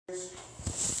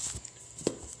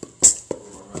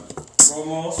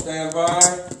Romo, stand by.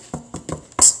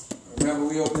 Remember,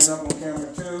 we opening up on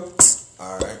camera too.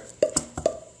 All right.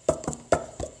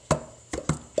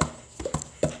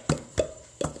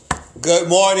 Good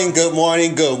morning, good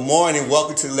morning, good morning.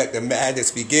 Welcome to Let the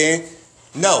Madness Begin.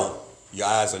 No, your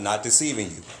eyes are not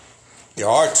deceiving you. There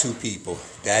are two people.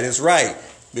 That is right.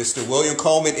 Mr. William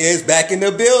Coleman is back in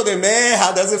the building, man.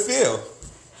 How does it feel?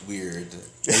 Weird.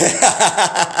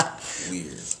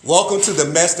 Weird. Welcome to the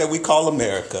mess that we call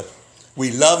America.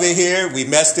 We love it here. We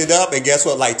messed it up. And guess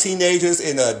what? Like teenagers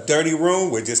in a dirty room,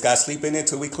 we just got sleeping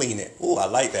until we clean it. Ooh, I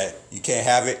like that. You can't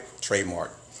have it. Trademark.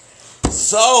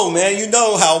 So, man, you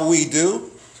know how we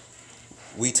do.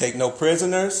 We take no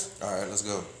prisoners. All right, let's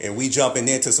go. And we jumping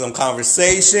into some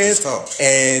conversations. Let's talk.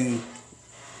 And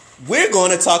we're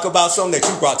going to talk about something that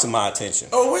you brought to my attention.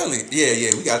 Oh, really?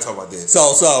 Yeah, we got to talk about this.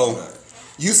 So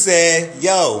you said,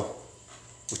 yo,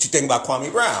 what you think about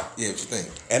Kwame Brown? Yeah, what you think?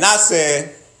 And I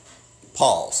said,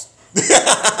 pause.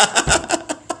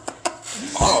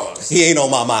 Pause. He ain't on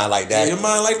my mind like that. Your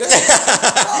mind like that?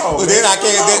 Oh, but then I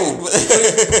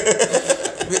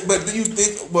can't. But do you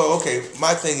think? Well, okay.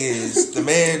 My thing is, the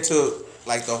man took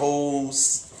like the whole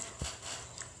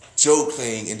joke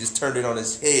thing and just turned it on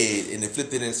his head and then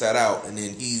flipped it inside out, and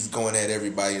then he's going at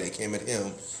everybody that came at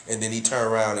him, and then he turned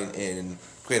around and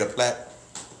create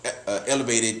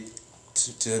elevated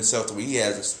to himself to where he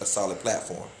has a solid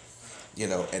platform, you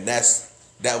know, and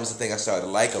that was the thing I started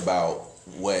to like about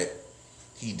what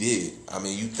he did. I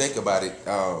mean, you think about it.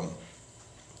 I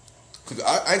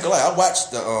ain't gonna lie. I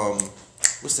watched the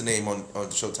what's the name on the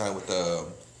Showtime with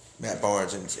Matt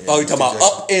Barnes and you talking about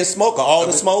Up in Smoke or All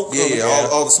the Smoke? Yeah,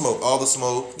 all the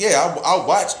smoke. Yeah, I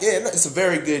watch. Yeah, it's a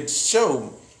very good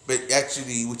show. But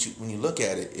actually, when you look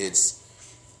at it, it's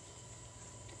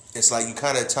like you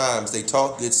kind of at times they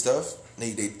talk good stuff.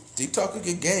 They talk a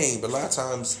good game, but a lot of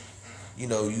times, you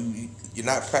know, you're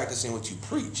not practicing what you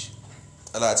preach.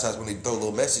 A lot of times when they throw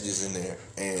little messages in there,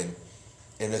 and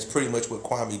that's pretty much what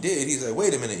Kwame did. He's like,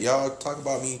 wait a minute, y'all talk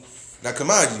about me. Now,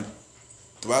 come on, you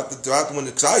throughout the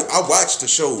winter, because I watched the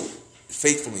show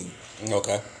faithfully.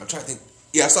 Okay. I'm trying to think.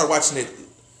 Yeah, I started watching it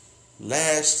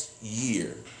last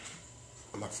year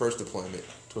on my first deployment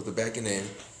towards the back end,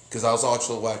 because I was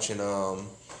also watching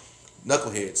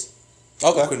Knuckleheads.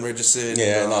 Okay. Quentin Richardson.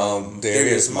 Yeah, and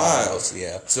Darius Miles.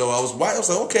 Yeah. So I was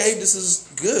like, okay, this is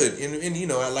good, and you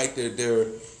know, I like their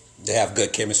they have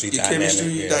good chemistry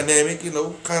dynamic. Dynamic, you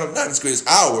know, kind of not as good as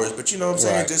ours, but you know what I'm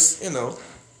saying, right. Just, you know.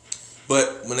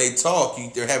 But when they talk,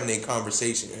 they're having a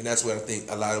conversation, and that's what I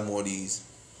think a lot of more of these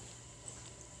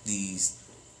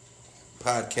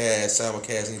podcasts,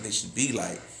 simulcasts, anything should be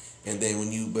like. And then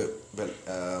when you,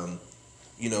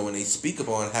 you know, when they speak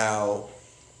upon how,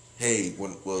 hey,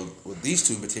 with these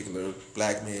two in particular,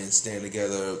 black men stand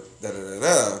together,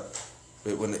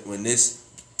 but when this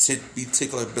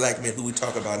particular black man who we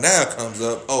talk about now comes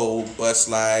up, bus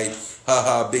slide,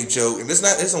 haha, big joke, and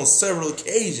it's on several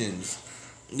occasions,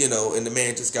 you know, and the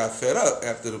man just got fed up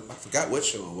after I forgot what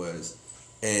show it was,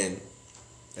 and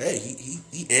hey,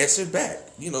 he answered back,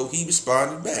 you know, he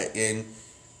responded back, and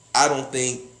I don't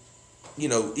think, you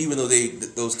know, even though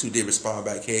those two did respond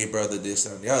back, hey brother, this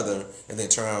and the other, and then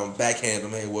turn around backhand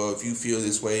them, hey, well, if you feel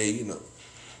this way, you know,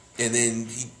 and then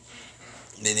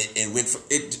it went from,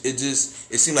 it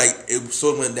seemed like it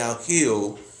sort of went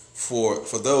downhill for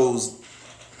those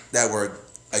that were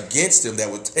against him,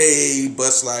 that would, hey,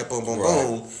 bus slide, boom, boom,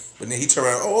 boom, but then he turned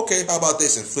around, okay, how about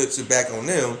this, and flips it back on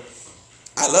them.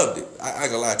 I loved it. I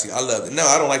ain't gonna lie to you, I loved it. No,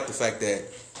 I don't like the fact that,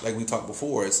 like we talked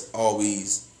before, it's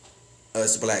always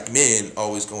us black men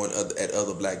always going at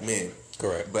other black men.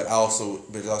 Correct. But also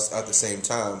at the same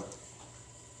time,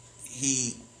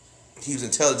 he was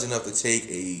intelligent enough to take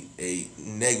a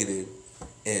negative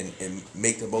and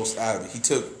make the most out of it. He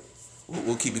took,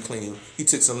 we'll keep it clean, he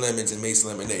took some lemons and made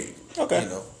some lemonade. Okay. You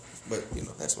know, but you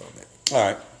know, that's what I'm at. All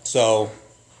right. So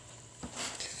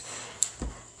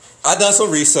I done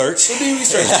some research. So do your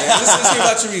research, man. Let's hear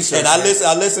about your research. And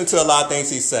I listened to a lot of things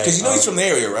he said. Because you know he's from the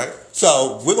area, right?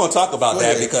 So we're going to talk about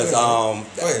that because go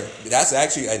ahead. That's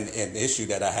actually an issue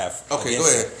that I have. Okay, go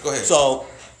ahead. So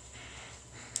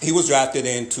he was drafted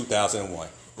in 2001.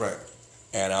 Right.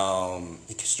 And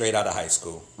straight out of high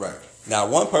school. Right. Now,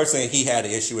 one person he had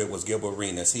an issue with was Gilbert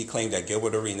Arenas. He claimed that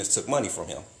Gilbert Arenas took money from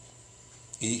him.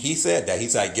 He said that. He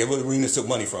said Gilbert Arenas took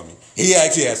money from me. He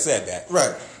actually has said that.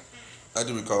 Right. I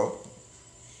do recall.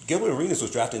 Gilbert Arenas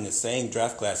was drafted in the same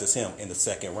draft class as him in the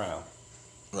second round.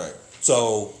 Right.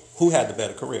 So, who had the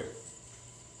better career?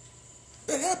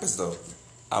 That happens, though.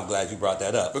 I'm glad you brought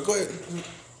that up. But go ahead.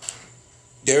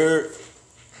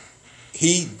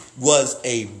 He was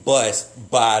a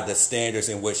bust by the standards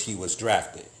in which he was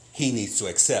drafted. he needs to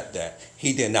accept that.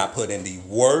 He did not put in the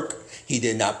work. He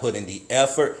did not put in the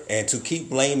effort. And to keep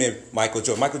blaming Michael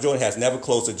Jordan has never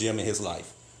closed a gym in his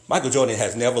life. Michael Jordan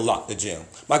has never locked the gym.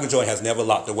 Michael Jordan has never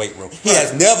locked the weight room. He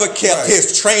has never kept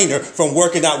his trainer from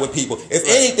working out with people. If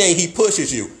anything, he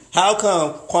pushes you. How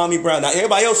come Kwame Brown, now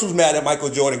everybody else who's mad at Michael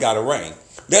Jordan got a ring.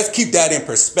 Let's keep that in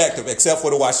perspective, except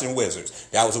for the Washington Wizards.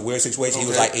 That was a weird situation. He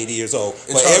was like 80 years old.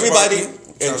 And but Charles everybody,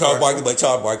 Barkley. and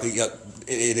Charles Barkley,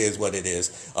 it is what it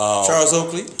is. Charles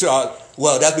Oakley.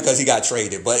 Well, that's because he got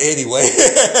traded. But anyway,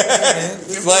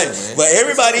 Man, but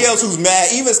everybody else who's mad,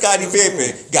 even Scottie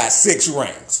Pippen, got 6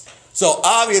 rings. So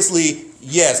obviously,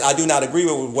 yes, I do not agree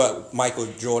with what Michael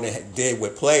Jordan did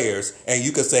with players. And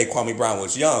you could say Kwame Brown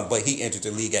was young, but he entered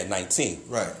the league at 19.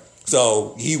 Right.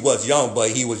 So he was young,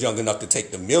 but he was young enough to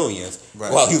take the millions.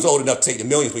 Right. Well, he was old enough to take the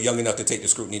millions, but young enough to take the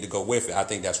scrutiny to go with it. I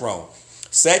think that's wrong.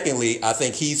 Secondly, I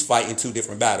think he's fighting 2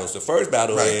 different battles. The first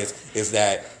battle is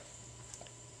that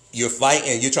you're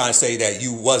fighting, you're trying to say that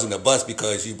you wasn't a bust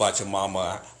because you bought your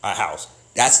mama a house.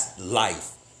 That's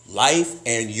life. Life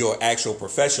and your actual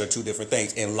profession are 2 different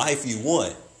things. In life, you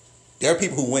won. There are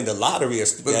people who win the lottery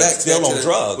that's still on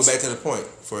drugs. Go back to the point.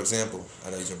 For example,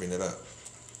 I know you're going to bring that up.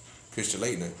 Christian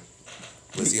Laettner.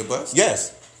 Was he a bust?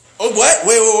 Yes. Oh, what?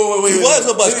 Wait. He was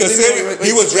a bust because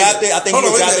he was drafted. I think he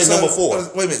was drafted number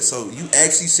 4. Wait a minute. So you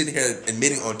actually sitting here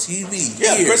admitting on TV?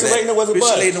 Yeah, Christian Laettner was a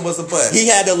bust. Christian Laettner was a bust. He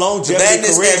had a longevity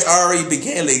madness career. has already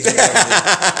began, ladies and gentlemen.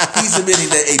 He's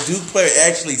admitting that a Duke player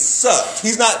actually sucked.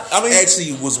 He's not. I mean,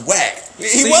 actually was whack.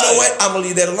 He so was. You know what? I'm gonna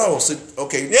leave that alone. So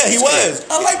okay. Yeah, he was.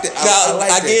 I like that. Now,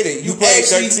 I get it. You played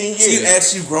actually, 13 years. You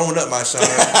actually grown up, my son. You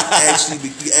actually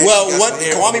well, what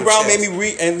Kwame Brown made me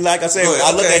and like I said,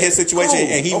 I looked at his situation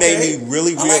and he made me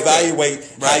really reevaluate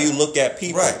how you look at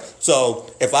people. Right. So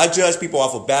if I judge people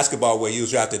off of basketball where you was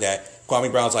drafted at,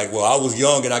 Kwame Brown's like, well, I was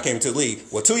young and I came into the league.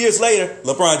 Well, 2 years later,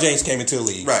 LeBron James came into the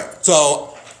league. Right.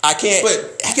 So I can't.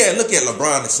 But you can't look at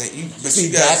LeBron and say, but see,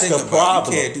 you gotta think the about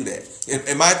problem. it. You can't do that.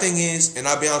 And my thing is, and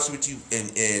I'll be honest with you,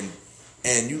 and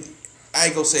you, I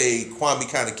ain't gonna say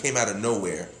Kwame kind of came out of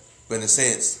nowhere, but in a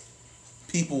sense,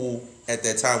 people at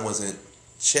that time wasn't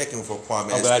checking for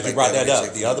Kwame. I'm glad you brought that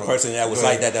up. The other person that was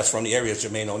like that's from the area is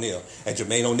Jermaine O'Neal. And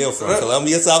Jermaine O'Neal from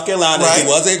Columbia, South Carolina. He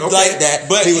wasn't like that,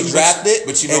 but he was drafted.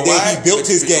 But you know and why? Then he built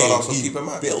his game. Also keep in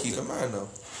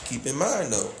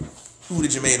mind though, who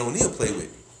did Jermaine O'Neal play with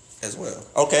as well?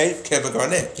 Okay. Kevin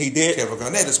Garnett. He did. Kevin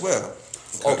Garnett as well.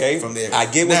 Okay, from there. I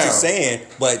get what you're saying,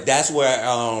 but that's where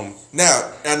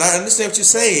now, and I understand what you're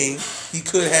saying. He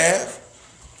could have,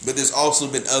 but there's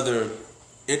also been other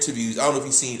interviews. I don't know if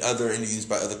you've seen other interviews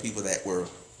by other people that were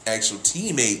actual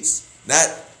teammates,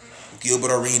 not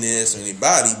Gilbert Arenas or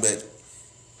anybody, but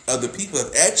other people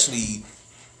have actually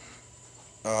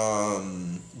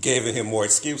giving him more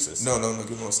excuses. No, give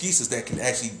him more excuses that can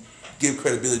actually give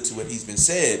credibility to what he's been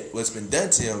said, what's been done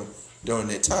to him during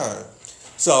that time.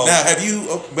 So now, have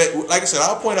you? But like I said,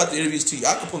 I'll point out the interviews to you.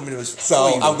 I can put them in.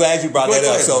 So I'm glad you brought that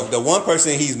up. So the one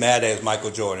person he's mad at is Michael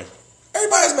Jordan.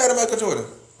 Everybody's mad at Michael Jordan.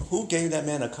 Who gave that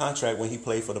man a contract when he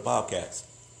played for the Bobcats?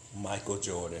 Michael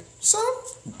Jordan. So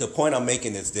the point I'm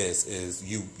making is this: is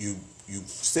you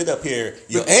sit up here.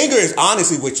 Your anger is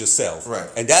honestly with yourself, right?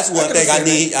 And that's one thing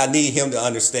I need him to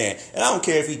understand. And I don't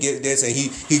care if he get this and he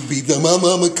be my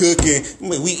mama cooking.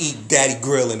 We eat daddy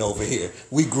grilling over here.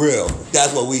 We grill.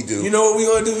 That's what we do. You know what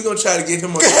we're gonna do? We're gonna try to get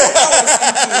him.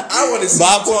 I want to see.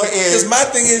 My point is, because my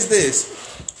thing is this.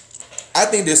 I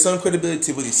think there's some credibility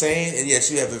to what he's saying, and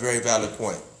yes, you have a very valid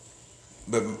point.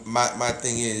 But my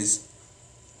thing is,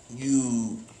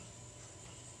 you.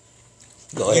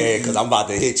 Go ahead, because I'm about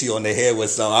to hit you on the head with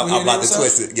something. I'm about to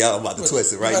twist it. Yeah, I'm about to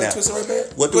twist it right now. Twist it right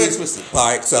back? What do we twist it? All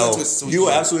right, so you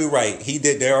are absolutely right.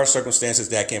 There are circumstances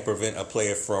that can prevent a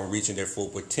player from reaching their full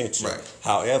potential. Right.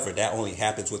 However, that only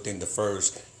happens within the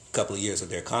first couple of years of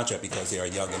their contract because they are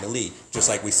young in the league. Just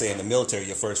like we say in the military,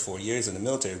 your first 4 years in the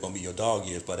military is going to be your dog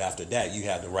years, but after that, you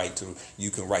have the right to,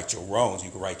 you can right your wrongs,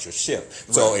 you can right your ship.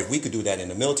 Right. So if we could do that in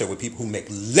the military with people who make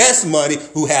less money,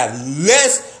 who have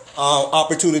less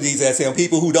opportunities as him,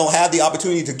 people who don't have the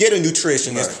opportunity to get a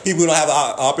nutritionist, right. People who don't have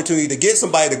an opportunity to get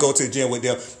somebody to go to the gym with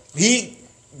them.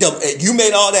 You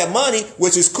made all that money,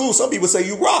 which is cool. Some people say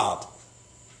you robbed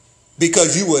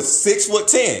because you were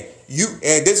 6'10".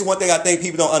 And this is one thing I think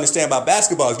people don't understand about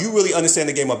basketball. If you really understand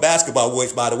the game of basketball,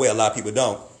 which by the way a lot of people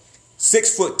don't,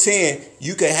 6'10",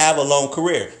 you can have a long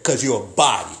career because you're a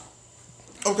body.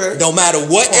 Okay. No matter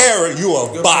what era, you are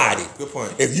a Good body. point. Good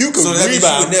point. If you could So that means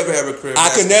rebound, you would never have a career. I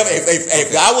could never.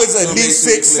 If I was at So least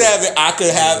basically 6'7", I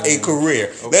could have a career.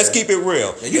 Okay. Let's keep it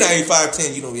real. And you're not even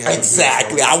 5'10", you don't even have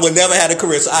Exactly. I would never have a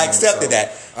career, so I accepted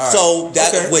that. All right. So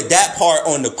that Okay. with that part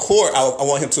on the court, I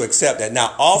want him to accept that.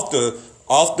 Now off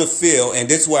the field, and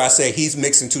this is where I say he's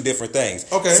mixing two different things.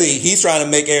 Okay. See, he's trying to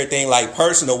make everything like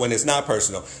personal when it's not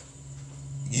personal.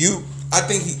 I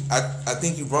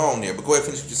think you're wrong there, but go ahead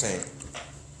and finish what you're saying.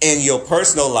 In your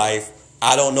personal life,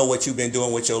 I don't know what you've been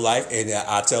doing with your life, and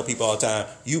I tell people all the time,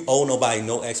 you owe nobody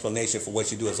no explanation for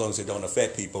what you do as long as it don't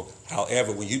affect people.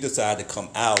 However, when you decide to come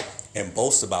out and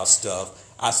boast about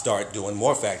stuff, I start doing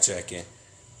more fact checking.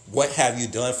 What have you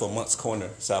done for Moncks Corner,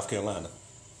 South Carolina?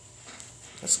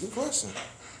 That's a good question.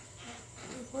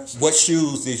 What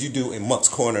shoes did you do in Moncks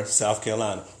Corner, South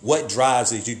Carolina? What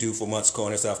drives did you do for Moncks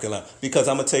Corner, South Carolina? Because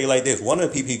I'm going to tell you like this. One of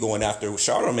the people he going after,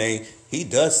 Charlemagne, he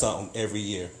does something every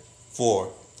year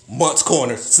for Moncks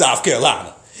Corner, South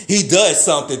Carolina. He does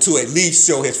something to at least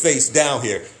show his face down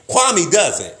here. Kwame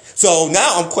doesn't. So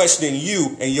now I'm questioning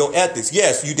you and your ethics.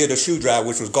 Yes, you did a shoe drive,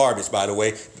 which was garbage, by the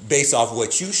way, based off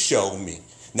what you showed me.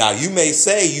 Now, you may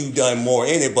say you've done more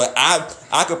in it, but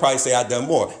I could probably say I've done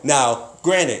more. Now,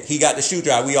 granted, he got the shoe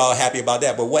drive. We all happy about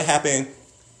that. But what happened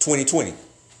 2020,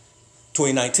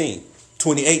 2019,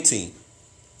 2018?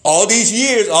 All these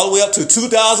years, all the way up to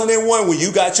 2001 when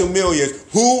you got your millions,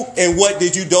 who and what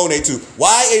did you donate to?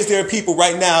 Why is there people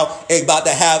right now about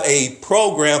to have a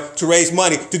program to raise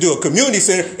money to do a community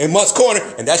center in Moncks Corner,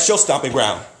 and that's your stomping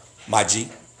ground, my G?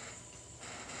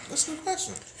 That's a good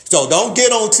question. So don't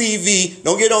get on TV,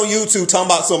 don't get on YouTube talking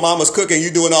about some mama's cooking,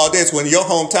 you doing all this when your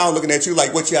hometown looking at you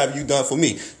like, what have you done for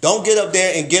me? Don't get up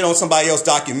there and get on somebody else's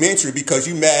documentary because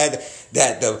you mad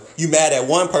at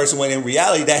one person when in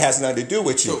reality that has nothing to do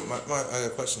with you. So I got a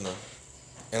question though,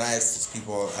 and I ask these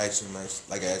people, I ask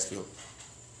Phil,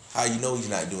 how you know he's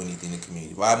not doing anything in the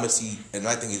community? Why must he? And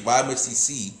my thing is, why must we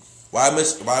see,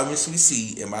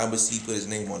 and why must he put his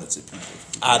name on it to people?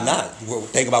 I'm not. Well,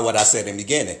 think about what I said in the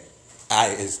beginning.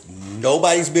 It's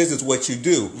nobody's business what you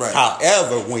do. Right.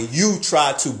 However, when you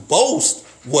try to boast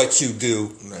what you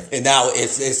do, right, and now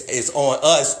it's on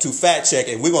us to fact check,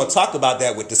 and we're going to talk about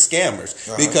that with the scammers,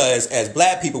 because as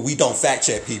black people, we don't fact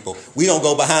check people. We don't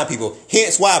go behind people.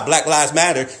 Hence why Black Lives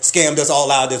Matter scammed us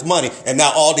all out of this money, and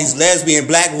now all these lesbian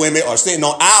black women are sitting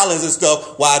on islands and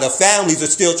stuff while the families are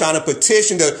still trying to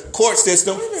petition the court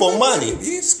system for money.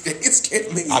 It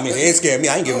scared me. I mean, it scared me.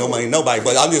 I ain't giving no money to nobody,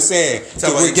 but I'm just saying,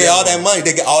 we get all that money.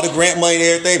 They get all the grant money and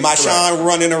everything. My Sean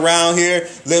running around here,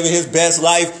 living his best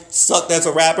life, sucked as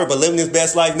a rapper, but living his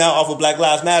best life now off of Black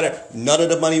Lives Matter. None of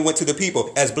the money went to the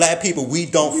people. As black people, we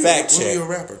don't fact check. Were you a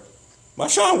rapper? My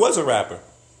Sean was a rapper.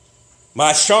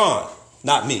 My Sean,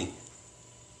 not me.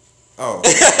 Oh.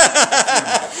 It's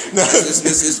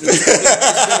been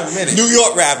a minute. New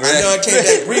York rapper. I know I came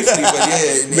back briefly, but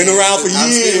yeah. Been around for I'm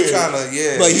years. Still trying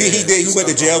to, But he went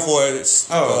to jail for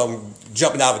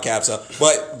jumping out of a cab. So,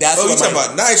 but that's what what you talking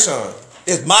about. Nice Sean.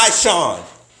 It's my Sean.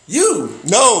 You?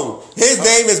 No, his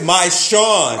name is My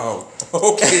Sean. Oh,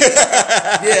 okay.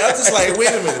 Yeah, I'm just like, wait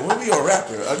a minute. When we a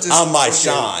rapper? I'm My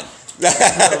Sean. But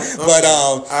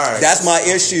right. That's my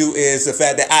issue, is the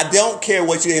fact that I don't care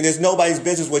what you, and it's nobody's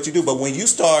business what you do, but when you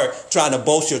start trying to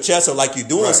boast your chest or like you're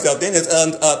doing stuff, then it's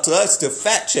up to us to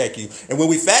fact check you. And when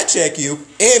we fact check you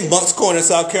in Moncks Corner,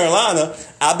 South Carolina,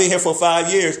 I've been here for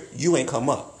 5 years, you ain't come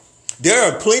up. There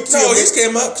are plenty of... No, he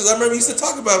came up because I remember he used to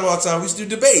talk about him all the time. We used to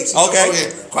do debates. Okay.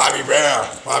 Kwame Brown.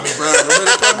 Remember Kwame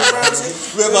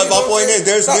Brown? My point is,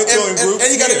 there's mentoring groups.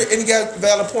 And you got a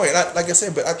valid point. Like I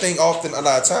said, but I think often, a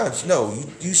lot of times, no,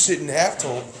 you shouldn't have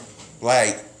to,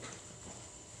 like,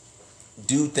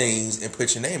 do things and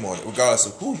put your name on it, regardless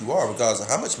of who you are, regardless of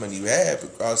how much money you have,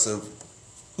 regardless of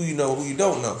who you know, who you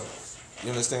don't know. You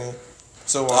understand?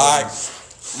 So, all right.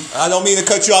 I don't mean to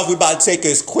cut you off. We're about to take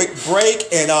a quick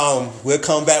break, and we'll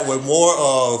come back with more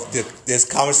of this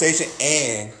conversation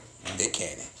and Nick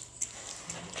Cannon.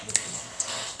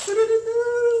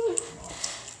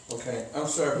 Okay, I'm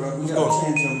sorry, bro. We gotta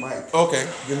change your mic. Okay.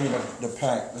 Give me the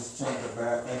pack. Let's change the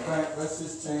battery. In fact, let's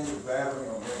just change the battery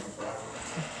on there.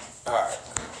 Alright.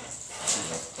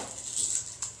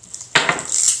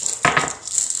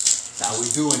 How we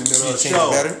do in the middle of the Change show?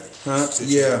 the battery? Huh?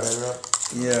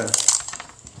 Yeah.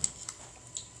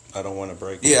 I don't want to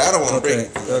break. Yeah, I don't want to break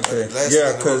it. Okay. Last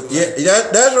Yeah, thing because was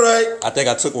like- that's right. I think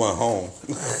I took one home.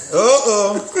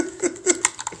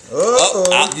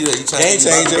 You trying Game to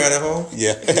get changer. Bobby Brown at home?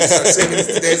 Yeah. You start singing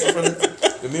this dance in front of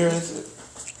the mirror and shit?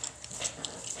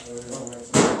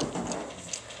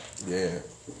 Yeah.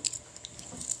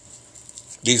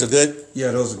 These are good?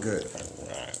 Yeah, those are good. All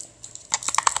right.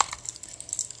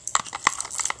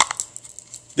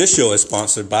 This show is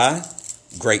sponsored by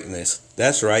Greatness.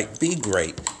 That's right, be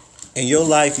great. In your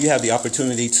life, you have the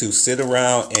opportunity to sit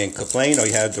around and complain, or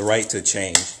you have the right to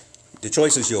change. The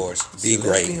choice is yours. Be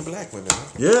great. Lesbian black women. Huh?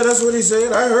 Yeah, that's what he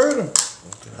said. I heard him.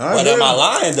 But am I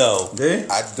lying though?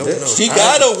 I don't know. She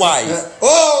got a wife.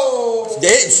 Oh!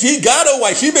 She got a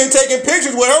wife. She been taking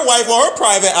pictures with her wife on her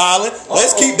private island.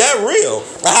 Let's keep that real.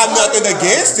 I have nothing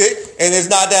against it, and it's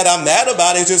not that I'm mad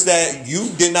about it. It's just that you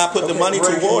did not put the money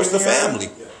towards the family.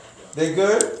 They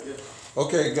good?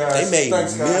 Okay, guys. They made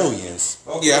Thanks, guys. millions.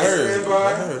 Okay, Yeah, I heard. Stand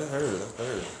by. I heard.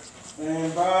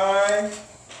 Stand by.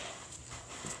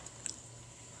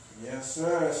 Yes,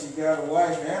 sir. She got a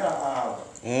wife and an island.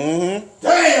 Mm-hmm.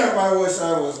 Damn, I wish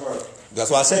I was her. That's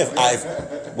why I said, if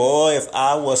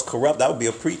I was corrupt, I would be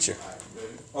a preacher.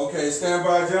 Okay, stand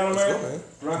by, gentlemen. Let's go, man.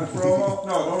 Run the promo.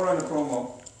 No, don't run the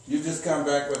promo. You just come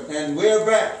back with, and we're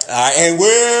back. And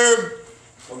we're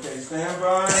Okay, stand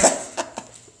by.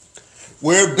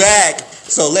 We're back.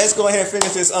 So let's go ahead and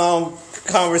finish this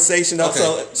conversation up.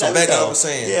 Okay, so back to what I was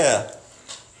saying. Yeah.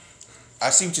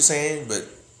 I see what you're saying, but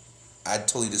I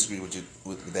totally disagree with you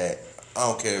with that. I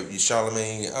don't care if you're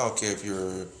Charlamagne. I don't care if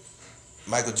you're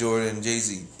Michael Jordan,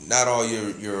 Jay-Z. Not all your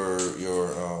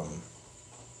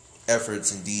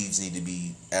efforts and deeds need to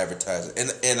be advertised.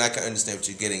 And I can understand what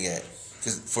you're getting at.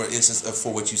 Because, for instance,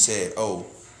 for what you said,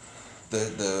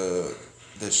 the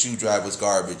shoe drive was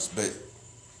garbage, but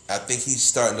I think he's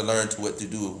starting to learn what to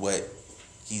do with what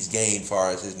he's gained,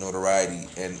 far as his notoriety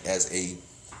and as a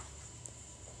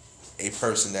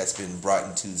person that's been brought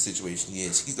into the situation he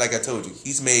is. He's, like I told you,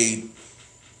 he's made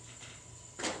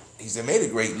a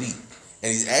great leap,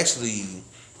 and he's actually,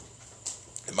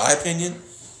 in my opinion,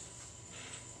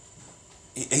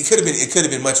 it could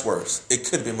have been much worse. It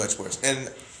could have been much worse. And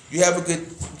you have a good,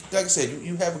 like I said,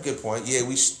 you have a good point. Yeah,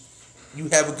 you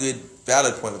have a good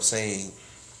valid point of saying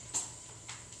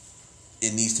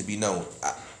it needs to be known.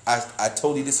 I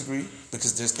totally disagree,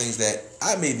 because there's things that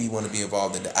I maybe want to be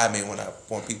involved in that I may want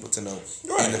people to know.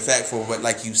 Right. And the fact for what,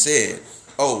 like you said,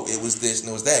 it was this and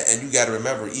it was that. And you got to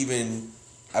remember, even,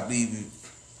 I believe,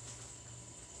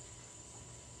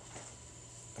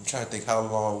 I'm trying to think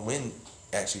when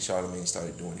actually Charlamagne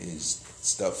started doing his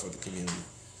stuff for the community.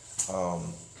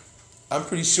 I'm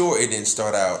pretty sure it didn't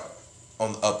start out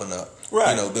on the up and up.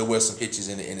 Right. There were some hitches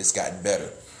in it, and it's gotten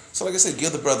better. So, like I said,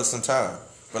 give the brother some time.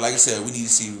 But like I said, we need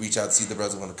to reach out to see if the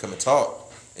brothers want to come and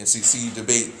talk, and see you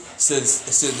debate. Sit this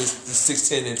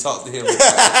 6'10" and talk to him.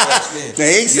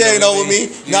 They ain't saying over me.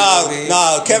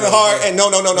 Nah. Kevin Hart and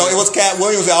no. It was Cat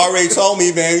Williams that already told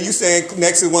me, man. You saying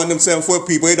next to one of them 7-foot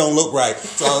people, it don't look right.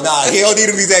 So he don't need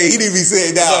to be saying. He need to be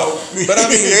sitting down. So, but I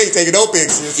mean, he ain't taking no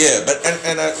pictures. Yeah, but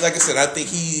and like I said, I think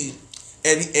he's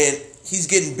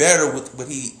getting better with what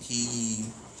when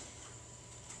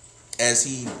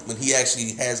he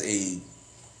actually has a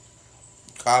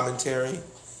commentary.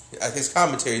 His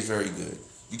commentary is very good.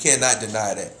 You cannot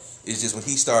deny that. It's just when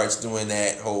he starts doing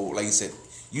that whole, like you said,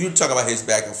 you talk about his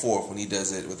back and forth when he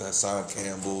does it with Hassan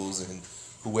Campbell's and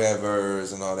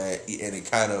whoever's and all that, and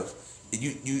it kind of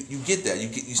you get that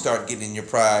you start getting in your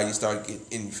pride, you start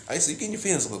getting your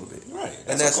feelings a little bit, right?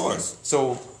 That's of course.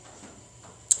 So,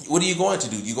 what are you going to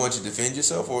do? You going to defend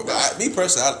yourself, or me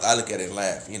personally, I look at it and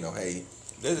laugh. Hey.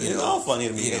 It's all funny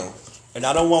to me, and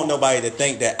I don't want nobody to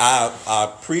think that I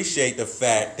appreciate the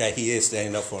fact that he is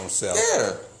standing up for himself.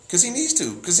 Yeah, because he needs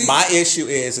to. My issue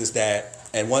is that,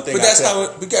 and one thing. But that's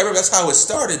how it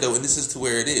started, though, and this is to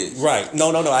where it is. Right?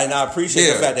 No, and I appreciate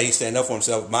the fact that he's standing up for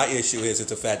himself. My issue is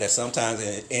the fact that sometimes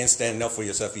in standing up for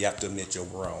yourself, you have to admit your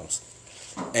wrongs.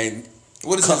 And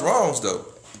what is his wrongs, though?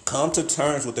 Come to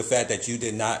terms with the fact that you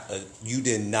did not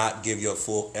give your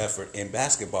full effort in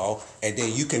basketball, and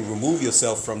then you can remove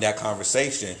yourself from that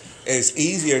conversation. It's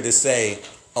easier to say,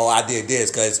 "Oh, I did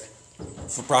this," because,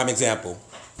 for prime example,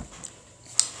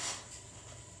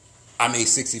 I made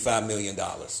 $65 million.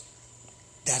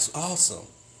 That's awesome,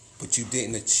 but you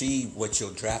didn't achieve what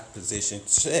your draft position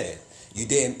said. You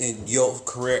didn't. In your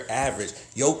career average,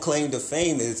 your claim to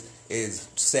fame is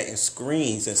setting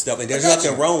screens and stuff, and there's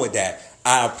nothing wrong with that.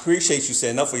 I appreciate you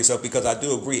standing up for yourself, because I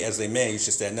do agree, as a man, you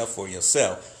should stand up for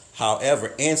yourself.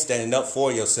 However, in standing up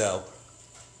for yourself,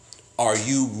 are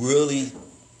you really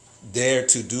there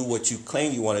to do what you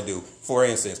claim you want to do? For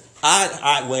instance,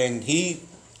 I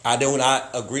do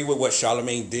not agree with what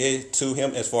Charlamagne did to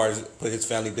him as far as put his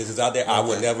family business out there. Okay. I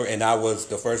would never, and I was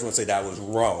the first one to say that was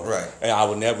wrong. Right. And I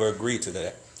would never agree to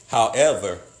that.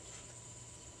 However,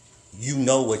 you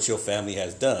know what your family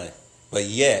has done. But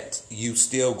yet, you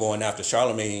still going after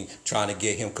Charlamagne, trying to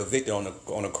get him convicted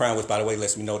on a crime, which, by the way,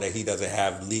 lets me know that he doesn't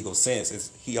have legal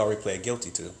sense. He already pled guilty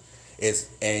to.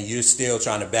 And you're still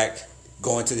trying to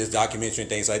going to this documentary and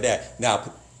things like that.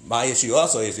 Now, my issue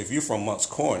also is if you're from Moncks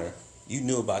Corner, you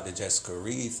knew about the Jessica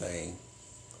Reed thing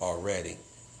already.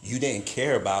 You didn't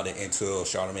care about it until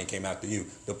Charlamagne came after you.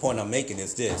 The point I'm making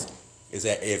is this, is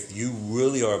that if you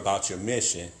really are about your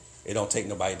mission, it don't take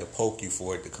nobody to poke you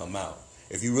for it to come out.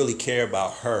 If you really care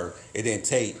about her, it didn't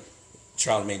take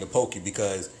Charlamagne to poke you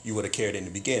because you would have cared in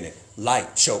the beginning.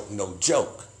 Like Choke No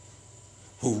Joke,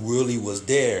 who really was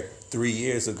there 3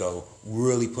 years ago,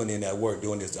 really putting in that work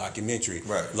doing this documentary.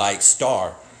 Right. Like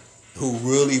Star, who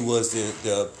really was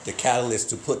the catalyst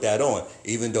to put that on,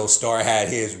 even though Star had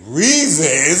his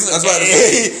reasons. That's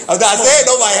why I'm not saying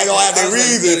nobody don't have their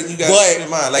reasons,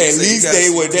 but like at least they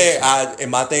were there. And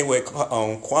my thing with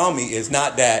Kwame is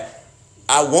not that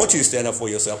I want you to stand up for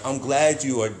yourself. I'm glad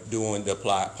you are doing the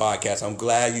podcast. I'm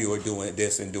glad you are doing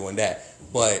this and doing that.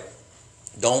 But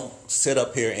don't sit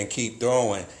up here and keep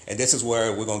throwing. And this is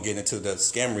where we're going to get into the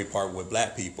scammery part with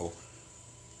black people.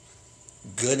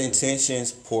 Good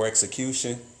intentions, poor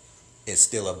execution is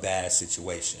still a bad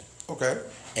situation. Okay.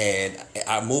 And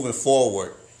moving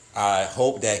forward, I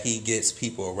hope that he gets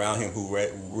people around him who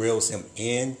reels him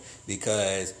in,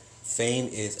 because fame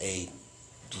is a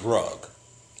drug.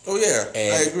 Oh yeah,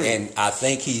 I agree. And I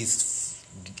think he's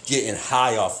getting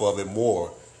high off of it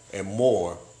more and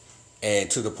more, and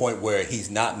to the point where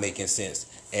he's not making sense.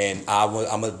 And I'm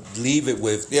gonna leave it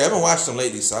with. Yeah, I haven't watched him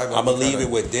lately, so I'm gonna leave it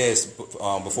with this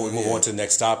before we move on to the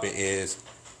next topic. Is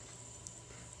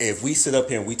if we sit up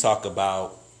here and we talk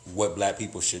about what black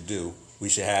people should do, we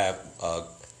should have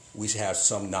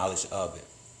some knowledge of it.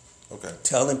 Okay.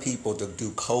 Telling people to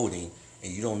do coding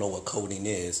and you don't know what coding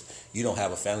is, you don't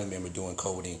have a family member doing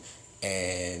coding,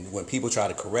 and when people try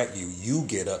to correct you, you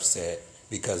get upset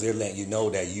because they're letting you know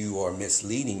that you are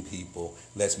misleading people.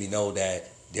 Lets me know that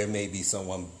there may be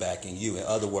someone backing you. In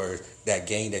other words, that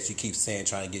game that you keep saying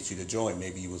trying to get you to join,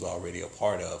 maybe you was already a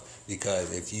part of.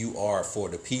 Because if you are for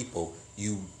the people,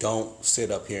 you don't sit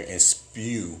up here and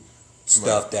spew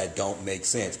stuff that don't make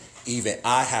sense. Even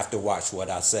I have to watch what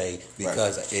I say,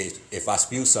 because if I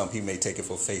spew something, he may take it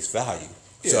for face value.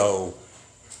 Yeah. So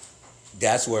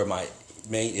that's where my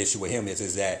main issue with him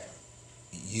is that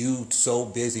you so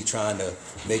busy trying to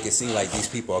make it seem like these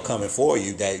people are coming for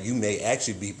you that you may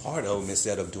actually be part of them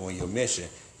instead of doing your mission.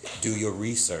 Do your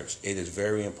research. It is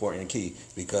very important and key,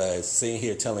 because sitting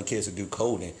here telling kids to do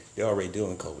coding, they're already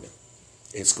doing coding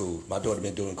in school. My daughter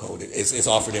been doing coding. It's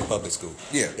offered in public school.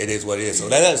 Yeah, it is what it is. So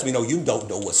that lets me know you don't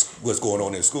know what's going on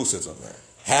in the school system. Right.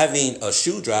 Having a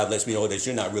shoe drive lets me know that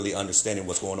you're not really understanding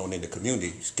what's going on in the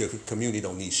community. The community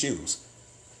don't need shoes.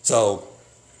 So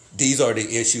these are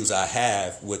the issues I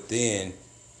have within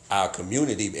our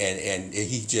community, and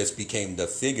he just became the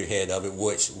figurehead of it,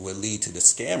 which would lead to the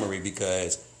scammery,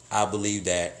 because I believe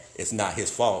that it's not his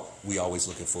fault. We always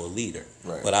looking for a leader.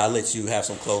 Right. But I'll let you have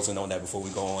some closing on that before we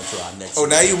go on to our next. Oh,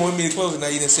 now you want me to close it? Now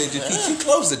you didn't say just you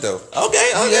closed it though.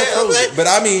 Okay. But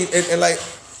I mean, and like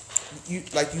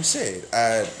you said,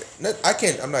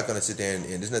 I'm not gonna sit there and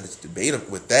there's nothing to debate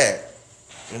with that.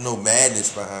 There's no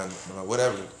madness behind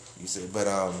whatever you said. But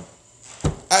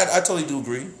I totally do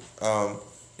agree.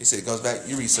 They said it goes back to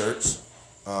your research,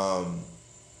 and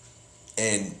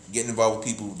getting involved with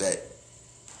people that,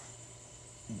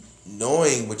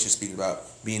 knowing what you're speaking about,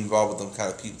 being involved with them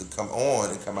kind of people to come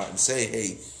on and come out and say,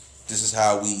 hey, this is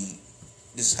how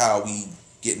we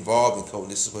get involved in coding.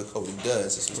 This is what coding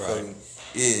does. This is what coding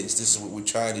is. This is what we're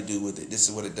trying to do with it. This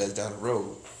is what it does down the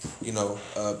road.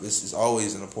 This is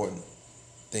always an important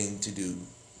thing to do.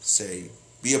 Say,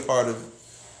 be a part of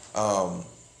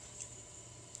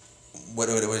what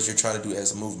it is you're trying to do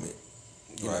as a movement.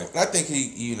 You know? And I think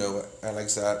he, like I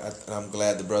said, I'm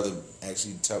glad the brother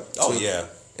actually talked.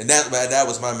 And that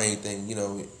was my main thing. You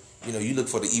look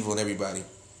for the evil in everybody.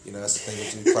 That's the thing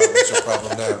with you. That's your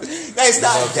problem now. That's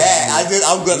not that.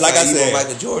 I'm good. Like I said,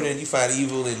 Michael Jordan. You find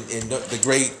evil in the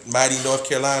great mighty North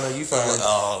Carolina. You find, what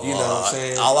I'm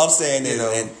saying. All I'm saying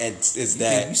is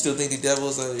that you still think the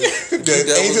devils are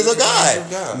the angels of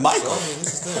God. Michael. So, I mean,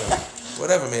 this is them.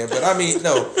 Whatever, man. But I mean,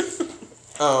 no.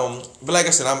 But like I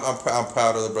said, I'm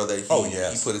proud of the brother. He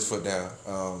put his foot down.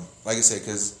 Like I said,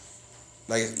 because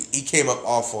he came up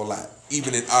awful a lot,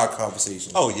 even in our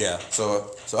conversation. Oh yeah.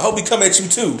 So I hope he come at you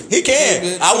too. He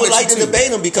can. I would like to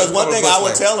debate him, because one thing I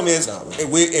would tell him is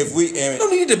if we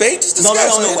don't need to debate, just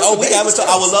discuss. No.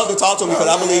 I would love to talk to him, because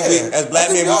I believe we as black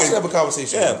men we can have a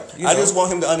conversation. Yeah. I just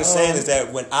want him to understand is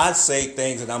that when I say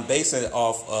things and I'm basing it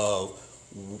off of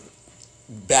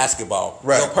basketball,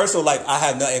 personal life, I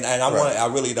have nothing, and I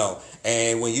really don't.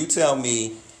 And when you tell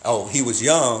me, oh, he was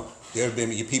young, there have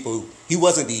been people. He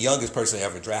wasn't the youngest person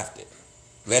ever drafted.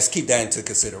 Let's keep that into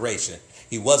consideration.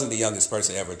 He wasn't the youngest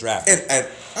person ever drafted. And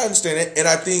I understand it, and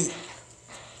I think,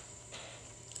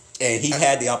 And he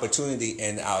had the opportunity,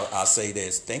 and I'll say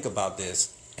this, think about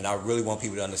this, and I really want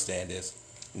people to understand this.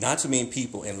 Not too many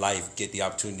people in life get the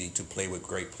opportunity to play with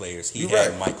great players. He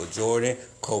had Michael Jordan,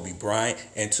 Kobe Bryant,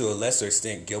 and to a lesser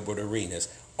extent, Gilbert Arenas,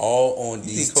 all on you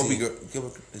these think teams. Kobe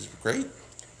Gilbert is great?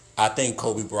 I think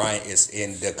Kobe Bryant is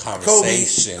in the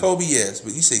conversation. Kobe, yes,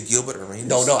 but you say Gilbert Arenas.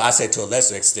 No, I said to a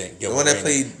lesser extent, Gilbert The one that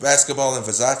Arenas. played basketball in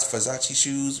Versace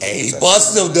shoes. Hey, he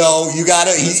busted him though. You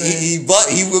gotta. He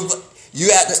would. You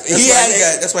had.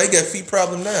 That's why he got feet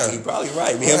problem now. He probably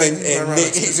right. Him Right, and right,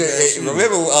 Nick. right.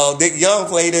 Remember, Nick Young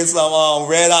played in some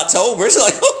Red October. It's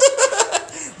like,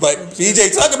 but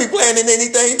PJ Tucker be playing in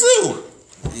anything too.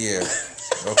 Yeah.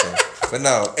 Okay. But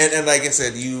no, and like I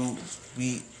said,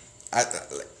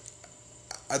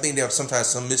 I think there are sometimes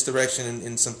some misdirection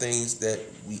in some things that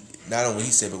we, not only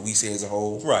he said, but we say as a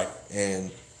whole. Right. And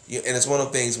it's one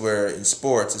of the things where in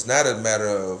sports, it's not a matter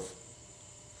of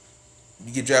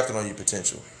you get drafted on your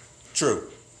potential. True.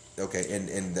 Okay.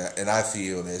 And I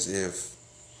feel as if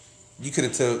you could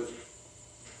have took.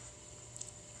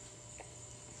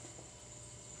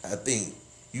 I think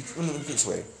let me put it this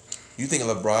way. You think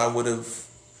LeBron would have,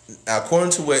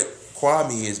 according to what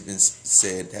Kwame has been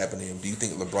said happened to him, do you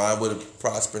think LeBron would have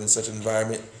prospered in such an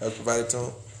environment that was provided to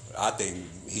him? I think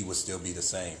he would still be the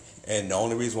same. And the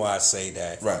only reason why I say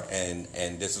that, right,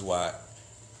 and this is why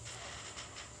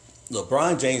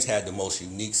LeBron James had the most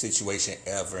unique situation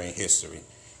ever in history.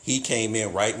 He came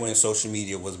in right when social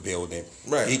media was building.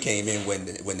 Right. He came in when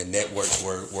the networks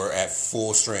were at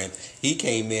full strength. He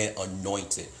came in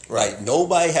anointed. Right. Like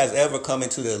nobody has ever come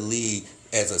into the league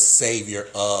as a savior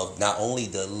of not only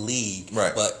the league,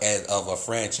 right, but as of a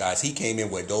franchise. He came in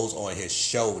with those on his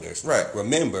shoulders. Right.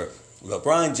 Remember,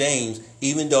 LeBron James,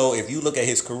 even though if you look at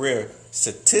his career,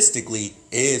 statistically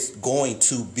is going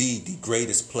to be the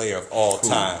greatest player of all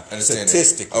time.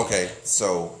 Statistically. That. Okay,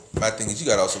 so my thing is you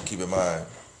got to also keep in mind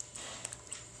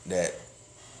that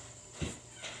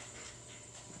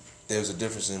there's a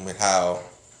difference in with how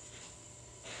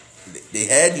they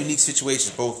had unique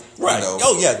situations, both. Right. You know,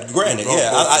 oh yeah. Granted.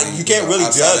 Yeah. You can't really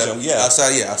judge them. Yeah.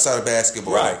 Outside of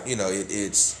basketball. Right. You know,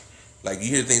 it's like you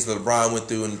hear the things that LeBron went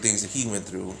through and the things that he went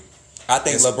through. I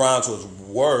think LeBron's was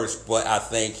worse, but I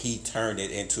think he turned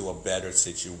it into a better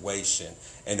situation.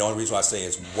 And the only reason why I say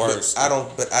it's worse,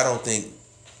 But I don't think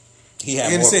he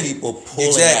had more people pulling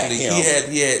exactly. at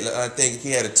him. He had. I think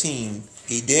he had a team.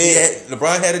 He did.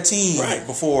 LeBron had a team right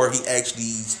before he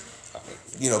actually.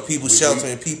 People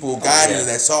sheltering, people guiding him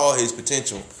that saw his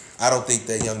potential. I don't think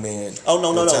that young man. Oh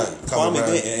no! Kwame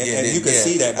did, and you can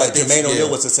see that. But Jermaine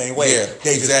O'Neal was the same way. Yeah,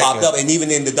 they just popped up, and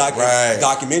even in the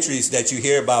documentaries that you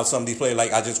hear about some of these players,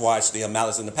 like I just watched the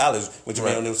Malice in the Palace when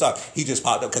Jermaine O'Neal was talking. He just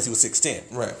popped up because he was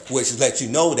 6'10", right? Which lets you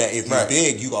know that if you're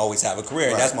big, you always have a career.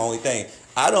 And that's my only thing.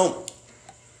 I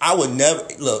would never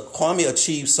look. Kwame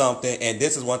achieved something, and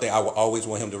this is one thing I would always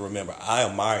want him to remember. I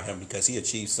admire him because he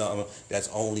achieved something that's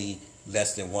only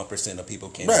less than 1% of people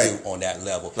can do on that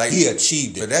level. Like he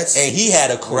achieved it, and he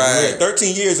had a career.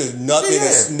 13 years is nothing to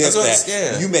sniff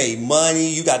at. You made money.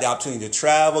 You got the opportunity to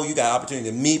travel. You got the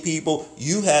opportunity to meet people.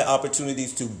 You had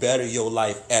opportunities to better your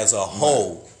life as a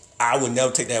whole. I would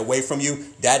never take that away from you.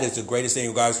 That is the greatest thing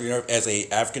in God's green earth. As a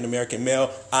African American male,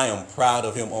 I am proud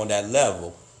of him on that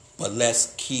level. But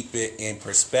let's keep it in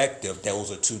perspective.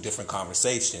 Those are two different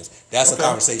conversations. That's a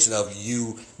conversation of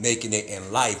you making it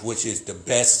in life, which is the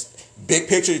best. Big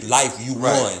picture, life, you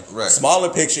won. Right. Smaller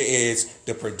picture is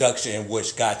the production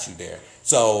which got you there.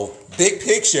 So, big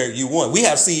picture, you won. We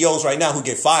have CEOs right now who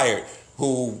get fired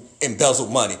who embezzle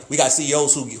money. We got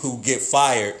CEOs who get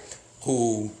fired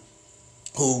who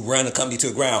run a company to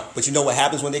the ground. But you know what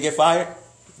happens when they get fired?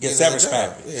 Get severance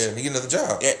package. Yeah, he get another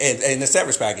job. And the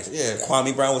severance package. Yeah.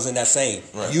 Kwame Brown was in that same.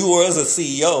 Right. You were as a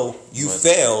CEO, you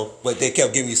failed, but they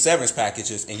kept giving you severance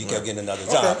packages and you kept getting another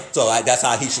job. So that's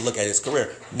how he should look at his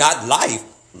career. Not life.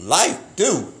 Life,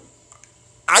 dude.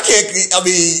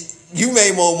 You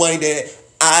made more money than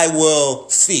I will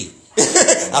see.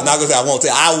 I'm not going to say I won't say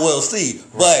I will see.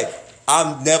 Right. But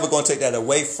I'm never going to take that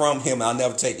away from him. I'll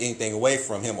never take anything away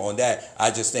from him on that.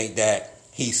 I just think that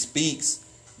he speaks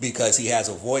because he has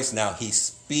a voice now. He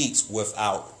speaks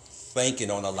without thinking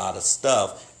on a lot of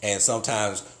stuff, and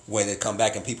sometimes when it come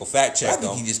back and people fact check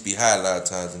him, he just be high a lot of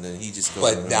times, and then he just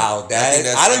goes. But now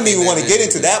I don't even want to get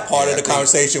into that part of the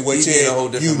conversation, which is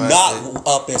you knock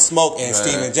up and smoke and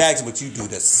Steven Jackson, but you do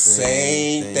the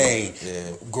same thing,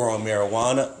 growing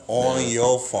marijuana on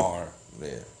your farm.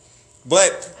 Yeah.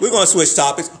 But we're going to switch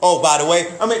topics. Oh, by the way,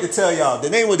 I meant to tell y'all, the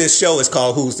name of this show is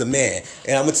called Who's the Man?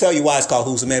 And I'm going to tell you why it's called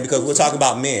Who's the Man, because we're talking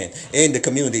about men in the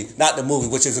community, not the movie,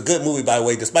 which is a good movie, by the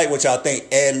way, despite what y'all think.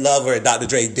 Ed Lover and Dr.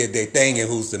 Dre did their thing in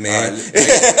Who's the Man. Right,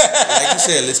 like you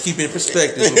said, let's keep it in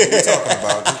perspective. What we're talking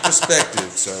about, just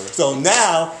perspective. So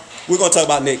now we're going to talk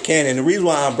about Nick Cannon. The reason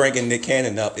why I'm bringing Nick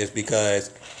Cannon up is because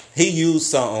he used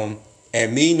something,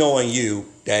 and me knowing you,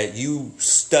 that you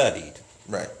studied.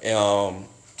 Right.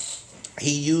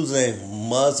 He using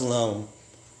Muslim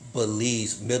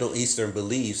beliefs, Middle Eastern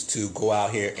beliefs, to go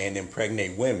out here and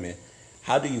impregnate women.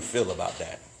 How do you feel about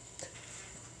that?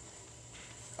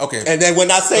 Okay. And then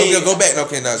when I say go back.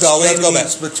 Okay, now so let's go back.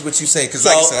 What you saying? Because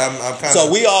like I said, I'm kind of.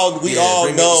 So we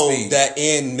all know speed. that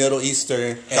in Middle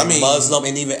Eastern and Muslim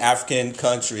and even African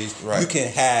countries, right, you can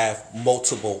have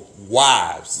multiple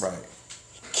wives. Right.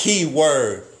 Key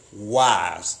word,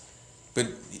 wives. But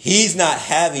he's not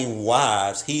having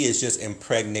wives. He is just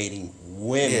impregnating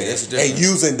women and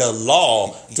using the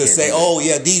law to say, oh,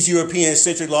 yeah, these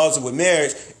European-centric laws are with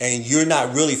marriage, and you're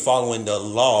not really following the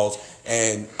laws.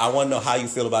 And I want to know how you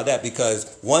feel about that,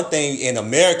 because one thing in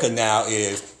America now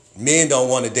is men don't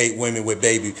want to date women with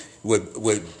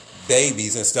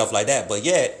babies and stuff like that. But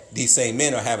yet, these same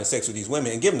men are having sex with these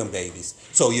women and giving them babies.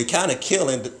 So you're kind of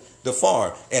killing the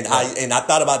farm. And I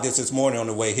thought about this morning on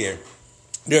the way here.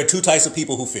 There are two types of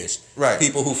people who fish. Right.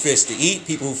 People who fish to eat,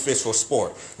 people who fish for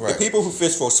sport. Right. The people who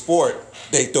fish for sport,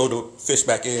 they throw the fish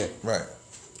back in. Right.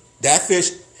 That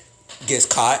fish gets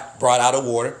caught, brought out of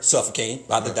water, suffocating,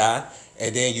 about to die,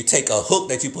 and then you take a hook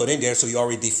that you put in there, so you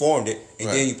already deformed it, and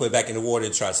then you put it back in the water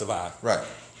to try to survive. Right.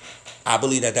 I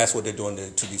believe that's what they're doing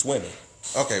to these women.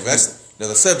 Okay, but that's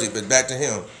another subject, but back to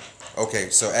him.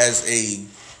 Okay, so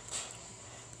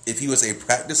if he was a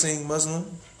practicing Muslim,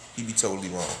 he'd be totally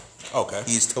wrong. Okay.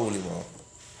 He's totally wrong.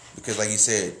 Because like you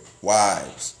said,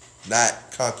 wives, not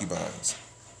concubines,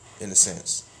 in a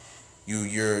sense.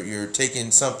 You're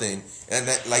taking something, and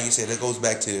that, like you said, that goes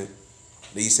back to,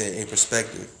 you said, a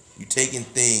perspective. You're taking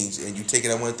things, and you take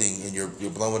it on one thing, and you're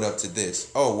blowing up to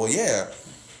this. Oh, well, yeah,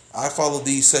 I follow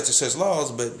these such and such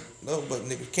laws, but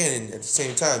Nick Cannon, at the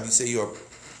same time, you say you're a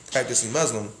practicing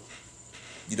Muslim,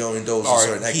 you don't indulge in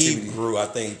certain activity.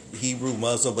 Hebrew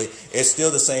Muslim, but it's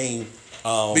still the same.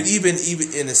 But even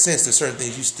in a sense, there's certain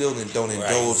things you still don't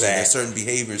indulge in. There's certain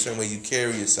behaviors, certain way you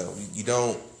carry yourself. You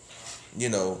don't,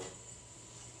 you're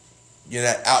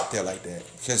not out there like that,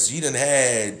 because you done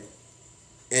had,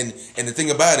 and the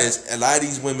thing about it is, a lot of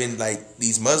these women, like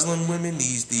these Muslim women,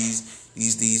 these in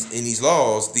these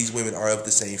laws, these women are of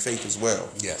the same faith as well.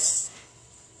 Yes,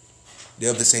 they're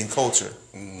of the same culture,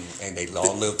 and they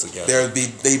all live together.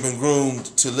 They've been groomed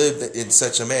to live in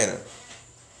such a manner.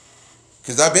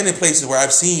 Because I've been in places where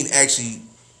I've seen actually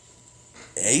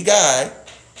a guy,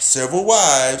 several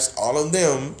wives, all of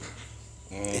them,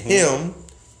 him,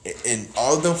 and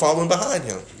all of them following behind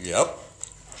him. Yep.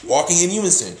 Walking in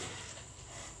unison.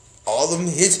 All of them,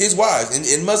 his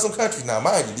wives, in Muslim countries. Now,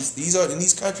 mind you, these are in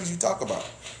these countries you talk about.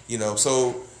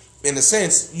 So in a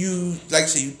sense, like I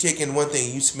said, you taking one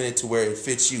thing, you submit it to where it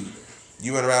fits you.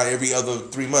 You run around every other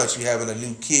 3 months, you having a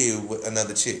new kid with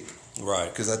another chick. Right.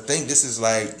 Because I think this is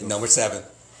like number 7.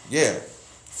 Yeah.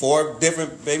 4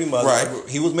 different baby mothers. Right.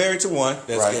 He was married to one.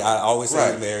 That's I always say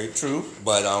he was married. True.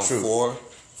 But True.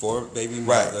 Four baby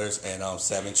mothers and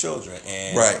 7 children.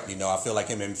 And I feel like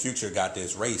him and Future got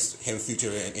this race. Him, Future,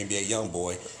 and NBA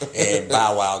YoungBoy, and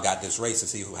Bow Wow got this race to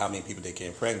see how many people they can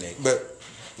impregnate. But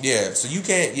so you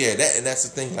can't. And that's the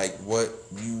thing. Like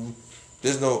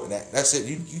there's no. That's it.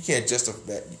 You can't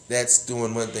justify that. That's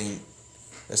doing one thing.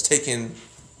 That's taking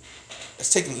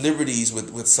liberties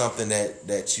with something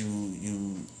that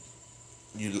you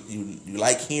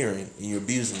like hearing, and you're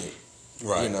abusing it.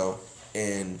 Right.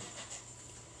 And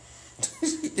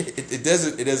it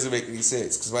doesn't make any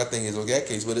sense, because my thing is, in that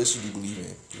case, what else should you believe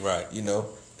in? Right.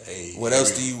 What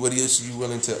else are you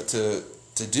willing to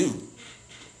do?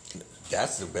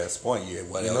 That's the best point. Yeah.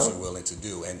 What else are you willing to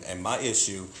do? And my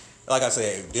issue, like I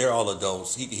said, they're all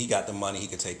adults. He got the money. He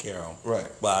could take care of them. Right.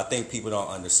 But I think people don't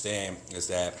understand is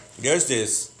that there's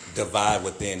this divide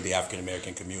within the African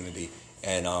American community,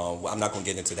 and I'm not going to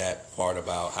get into that part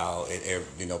about how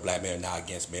black men are not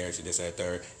against marriage and this and that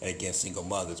third, and against single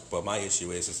mothers. But my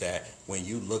issue is that when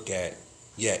you look at,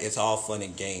 it's all fun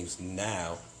and games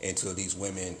now until these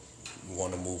women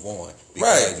want to move on,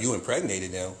 because you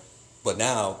impregnated them, but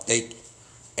now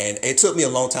and it took me a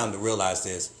long time to realize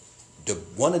this.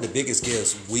 One of the biggest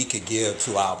gifts we could give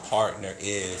to our partner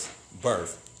is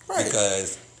birth. Right.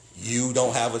 Because you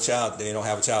don't have a child, they don't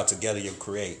have a child, together you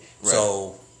create. Right.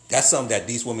 So that's something that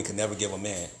these women can never give a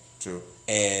man. True.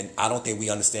 And I don't think we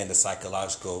understand the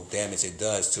psychological damage it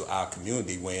does to our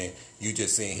community when you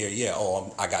just sitting here,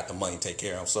 I got the money to take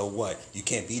care of them. So what? You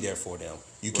can't be there for them.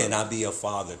 You cannot be a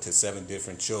father to 7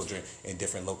 different children in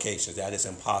different locations. That is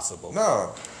impossible.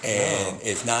 No. And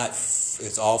it's not.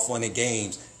 It's all fun and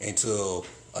games until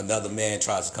another man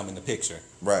tries to come in the picture.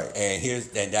 Right.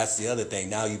 And that's the other thing.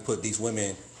 Now you put these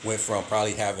women went from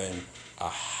probably having a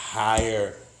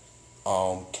higher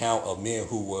count of men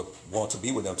who would want to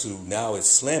be with them to now it's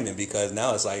slimming, because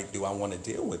now it's like, do I want to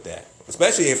deal with that?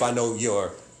 Especially if I know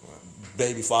your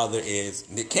baby father is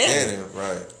Nick Cannon.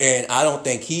 Right. And I don't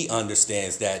think he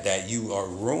understands that you are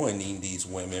ruining these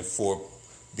women for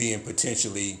being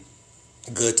potentially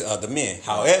good to other men.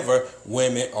 However,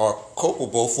 women are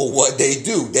culpable for what they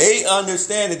do. They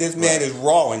understand that this man is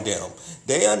rawing them.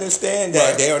 They understand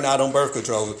that they are not on birth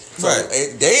control. So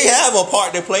they have a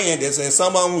part to play in this, and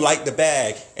some of them like the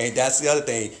bag. And that's the other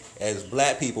thing. As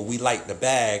black people, we like the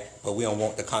bag, but we don't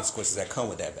want the consequences that come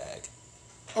with that bag.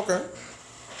 Okay.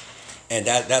 And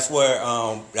that's why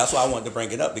I wanted to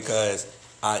bring it up, because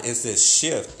it's this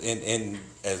shift in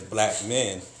as black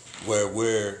men where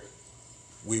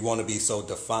we want to be so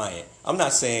defiant. I'm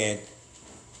not saying,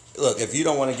 look, if you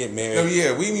don't want to get married. No,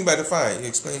 yeah, what do you mean by defiant?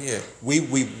 Explain, yeah.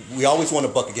 We always want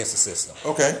to buck against the system.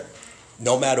 Okay.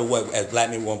 No matter what, as black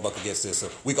men, we want to buck against the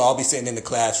system. We could all be sitting in the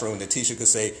classroom, the teacher could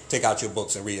say, take out your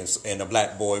books and read, and the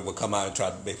black boy would come out and try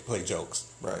to play jokes.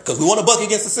 Right. Because we want to buck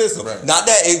against the system. Right. Not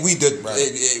that we did.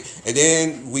 Right. And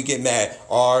then we get mad.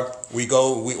 Or we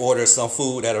order some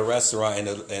food at a restaurant,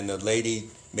 and the lady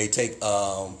may take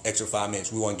extra 5 minutes.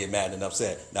 We want to get mad and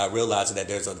upset, not realizing that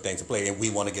there's other things to play, and we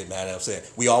want to get mad and upset.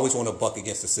 We always want to buck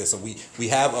against the system. We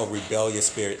have a rebellious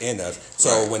spirit in us.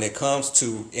 So when it comes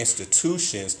to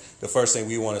institutions, the first thing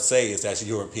we want to say is that's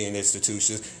European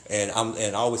institutions. And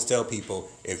I always tell people,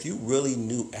 if you really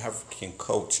knew African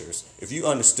cultures, if you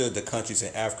understood the countries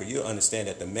in Africa, you'll understand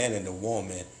that the man and the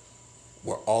woman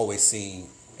were always seen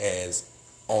as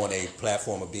on a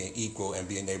platform of being equal and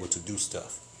being able to do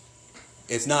stuff.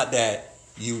 It's not that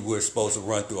you were supposed to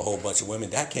run through a whole bunch of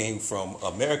women. That came from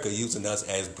America using us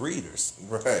as breeders.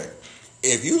 Right.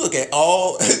 If you look at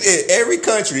every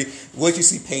country, what you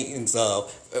see paintings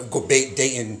of,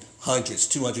 dating hundreds,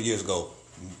 200 years ago,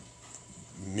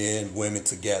 men, women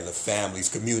together, families,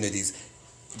 communities,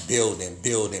 building.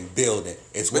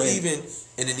 It's But when,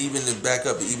 even to back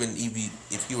up, even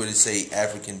if you were to say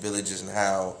African villages and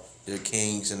how they're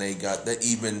kings and they got that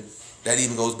even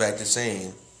goes back to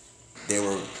saying they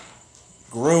were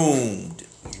groomed.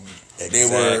 Exactly. They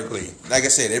were, like I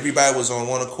said, everybody was on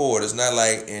one accord. It's not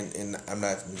like, and I'm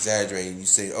not exaggerating, you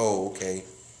say, oh, okay,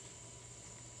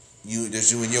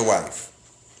 there's you and your wife.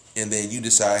 And then you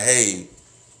decide, hey,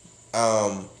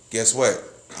 guess what?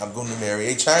 I'm going to marry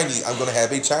I'm going to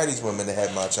have a Chinese woman to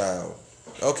have my child.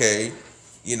 Okay.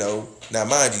 Now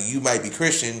mind you might be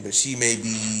Christian, but she may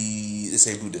be, let's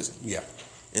say, Buddhism. Yeah.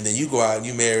 And then you go out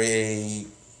and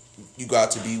you go out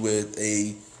to be with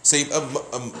a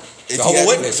Jehovah's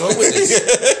Witness.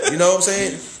 You know what I'm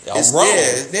saying? It's wrong.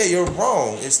 Yeah, you're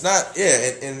wrong. It's not.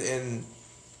 Yeah, and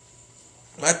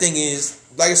my thing is,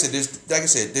 like I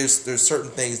said, there's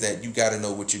certain things that you got to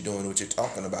know what you're doing, what you're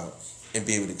talking about, and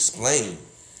be able to explain.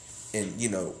 And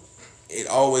it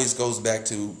always goes back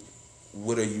to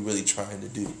what are you really trying to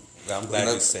do? I'm glad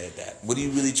you said that. What are you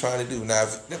really trying to do? Now,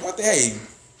 hey,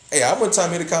 I one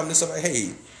time made a comment to somebody,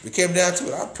 hey, if it came down to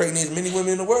it, I'd pregnant as many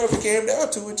women in the world if it came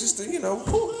down to it, just to, Man,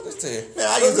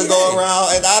 I used to go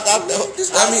around, and at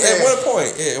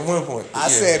one point. I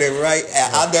said it right.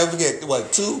 I'll never forget,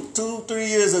 2-3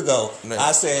 years ago,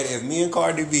 I said, if me and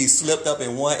Cardi B slipped up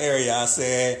in one area, I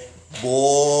said,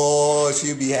 boy,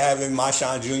 she'd be having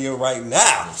Marshawn Jr. right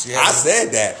now. I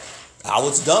said that. I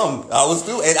was dumb. I was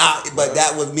stupid. But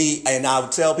that was me, and I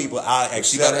would tell people I accept.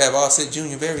 She about to have Offset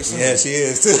Jr. very soon. Yeah, she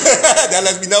is too. That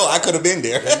lets me know I could have been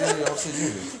there. Offset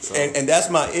Jr. So. And that's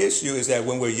my issue, is that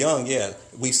when we're young,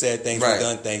 we said things, we've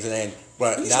done things,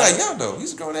 but he's not young though.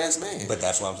 He's a grown ass man. But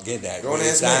that's what I'm getting at. Grown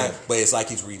ass man. But it's like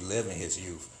he's reliving his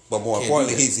youth. But more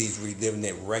importantly, he's reliving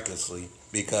it recklessly,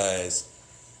 because.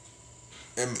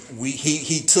 And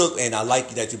he took, and I like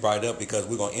that you brought it up, because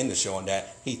we're going to end the show on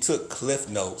that. He took Cliff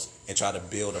Notes and tried to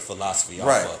build a philosophy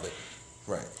off of it.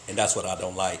 Right. And that's what I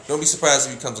don't like. Don't be surprised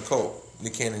if he becomes a cult.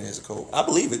 Nick Cannon is a cult. I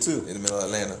believe it too. In the middle of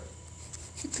Atlanta.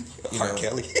 R.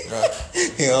 Kelly. Right.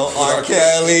 R.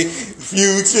 Kelly,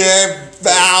 Future,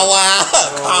 Bow Wow,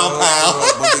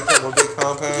 Compound. One big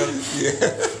compound? Yeah.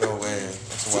 No way.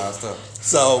 That's wild stuff.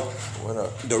 So, what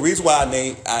up? The reason why I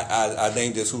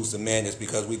named this Who's the Man is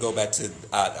because we go back to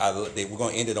we're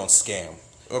going to end it on scam.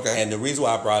 Okay. And the reason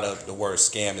why I brought up the word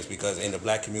scam is because in the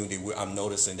black community, I'm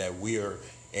noticing that we're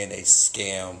in a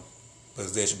scam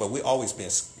position, but we've always been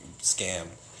scammed.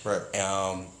 Right.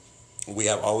 We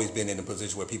have always been in a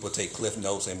position where people take cliff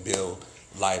notes and build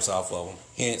lives off of them.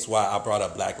 Hence why I brought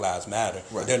up Black Lives Matter.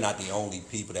 Right. They're not the only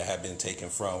people that have been taken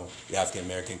from the African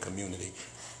American community.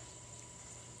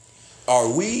 Are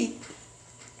we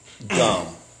dumb?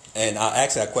 And I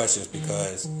ask that question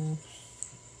because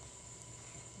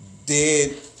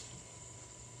did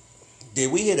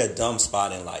we hit a dumb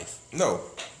spot in life? No.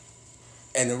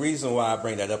 And the reason why I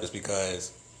bring that up is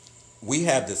because we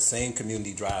have the same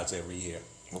community drives every year.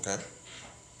 Okay.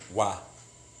 Why?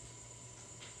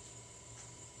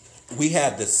 We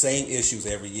have the same issues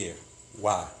every year.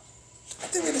 Why? I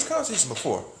think we had this conversation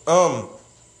before.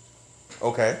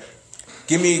 Okay.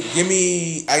 Give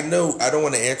me. I know I don't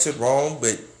want to answer it wrong,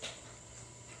 but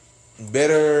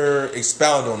better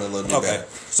expound on it a little bit. Okay. Better.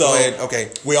 So go ahead. Okay.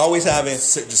 We always having,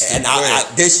 and go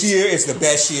ahead. this year is the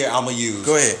best year I'm gonna use.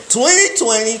 Go ahead.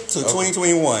 2020 to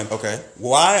 2021. Okay.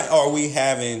 Why are we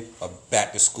having a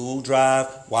back to school drive?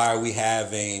 Why are we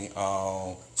having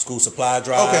school supply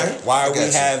drive? Okay. Why are I got we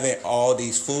you. having all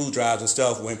these food drives and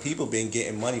stuff when people been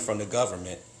getting money from the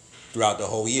government throughout the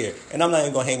whole year? And I'm not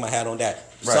even gonna hang my hat on that.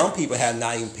 Right. Some people have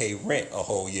not even paid rent a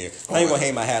whole year. I'm not even gonna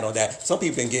hang my hat on that. Some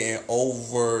people been getting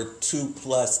over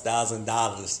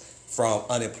 $2,000+ from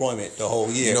unemployment the whole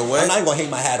year. You know what? I'm not even gonna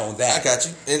hang my hat on that. I got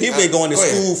you. And People been going to go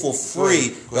ahead. school for free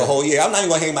Go the ahead. whole year. I'm not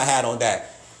even gonna hang my hat on that.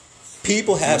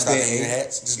 People have Stop been. hanging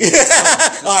hats.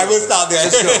 Just All right, we'll stop there.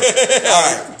 Let's go. All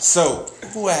right. So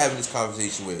who am I having this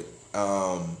conversation with?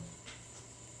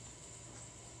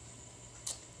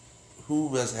 Who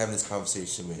was I having this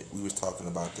conversation with? We was talking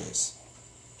about this.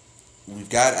 We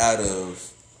got out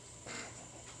of.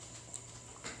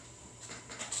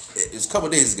 It was a couple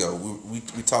of days ago.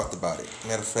 We talked about it.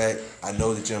 Matter of fact, I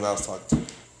know the gentleman I was talking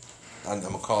to. I'm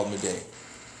gonna call him today.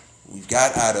 We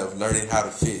got out of learning how to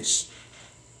fish,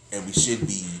 and we should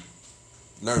be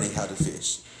learning how to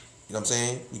fish. You know what I'm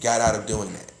saying? We got out of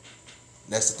doing that.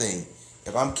 And that's the thing.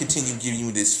 If I'm continuing giving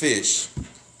you this fish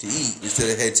to eat,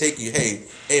 instead of taking you, hey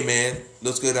man,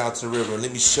 let's go down to the river and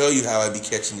let me show you how I be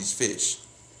catching these fish.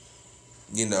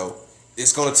 You know,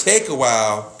 it's gonna take a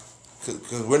while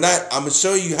because we're not. I'm gonna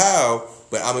show you how,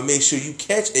 but I'm gonna make sure you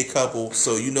catch a couple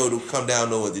so you know to come down,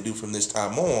 know what to do from this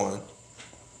time on.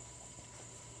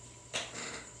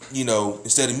 You know,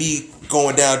 instead of me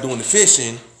going down doing the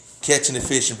fishing, catching the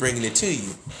fish and bringing it to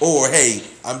you, or hey,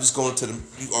 I'm just going to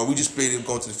the, or we just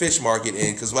going to the fish market,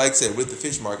 and because like I said, with the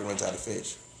fish market runs out of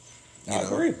fish. You I know?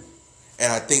 agree.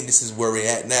 And I think this is where we're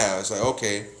at now. It's like,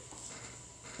 okay,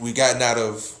 we gotten out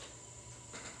of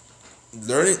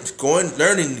learning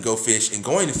to go fish and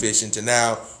going to fishing to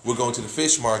now we're going to the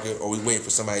fish market, or we waiting for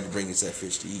somebody to bring us that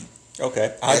fish to eat.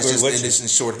 Okay, I That's agree just with and you. it's in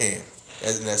shorthand.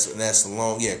 And that's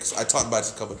long, yeah. Because I talked about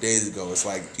this a couple of days ago. It's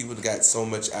like people got so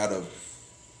much out of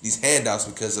these handouts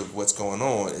because of what's going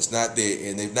on. It's not there,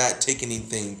 and they've not taken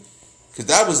anything. Because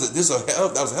that was a hell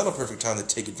of a perfect time to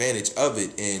take advantage of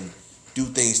it and do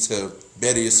things to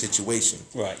better your situation.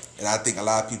 Right. And I think a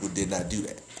lot of people did not do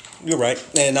that. You're right.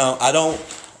 And I don't.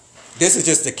 This is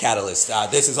just the catalyst.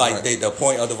 This is like Right. the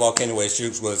point of the volcano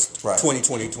shoots was Right.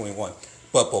 2020, 21.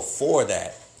 But before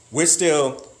that, we're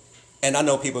still. And I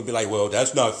know people be like, well,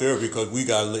 that's not fair because we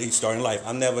got a late start in life.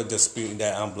 I'm never disputing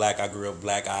that. I'm black. I grew up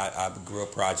black. I grew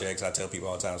up projects. I tell people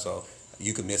all the time. So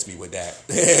you can miss me with that.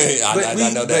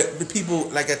 I know that. But people,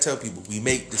 like I tell people, we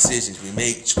make decisions. We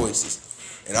make choices.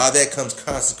 And all that comes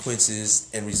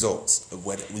consequences and results of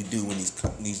what we do in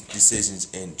these decisions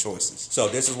and choices. So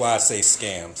this is why I say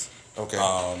scams. Okay.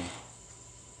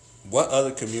 What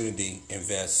other community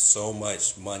invests so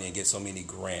much money and gets so many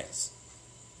grants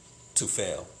to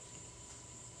fail?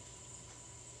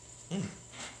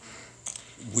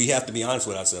 We have to be honest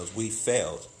with ourselves. We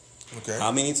failed. Okay.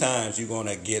 How many times you going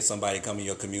to get somebody come in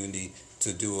your community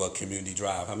to do a community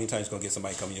drive? How many times you going to get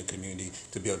somebody come in your community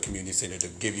to build a community center, to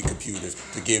give you computers,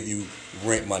 to give you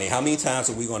rent money? How many times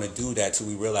are we going to do that till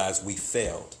we realize we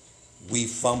failed? We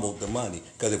fumbled the money.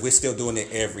 Because if we're still doing it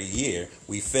every year,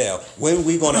 we fail. When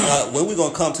we going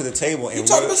to come to the table and You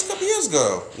talked about this a couple years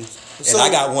ago. and I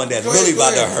got one that's really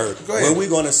about to hurt. Go ahead. When we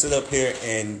going to sit up here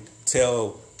and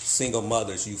tell single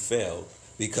mothers you failed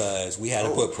because we had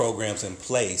to put programs in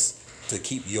place to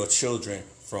keep your children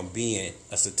from being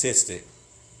a statistic,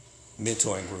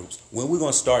 mentoring groups. When we're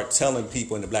going to start telling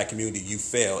people in the black community you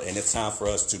failed, and it's time for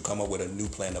us to come up with a new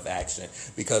plan of action,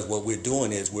 because what we're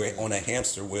doing is we're on a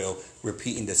hamster wheel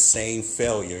repeating the same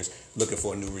failures looking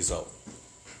for a new result.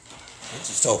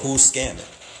 So who's scamming?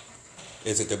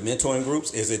 Is it the mentoring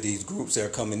groups? Is it these groups that are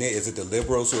coming in? Is it the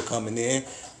liberals who are coming in,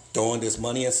 throwing this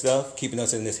money and stuff, keeping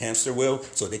us in this hamster wheel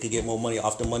so they can get more money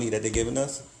off the money that they're giving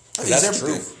us? I think That's it's the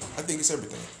everything. truth. I think it's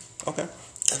everything. Okay.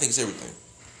 I think it's everything.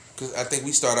 Because I think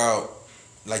we start out,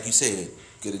 like you said,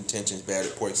 good intentions, bad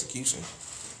at poor execution.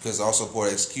 Because also poor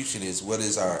execution is what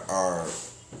is our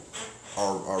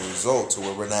result to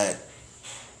where we're not,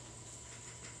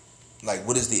 like,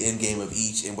 what is the end game of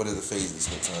each and what are the phases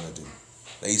we're trying to do?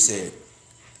 Like you said,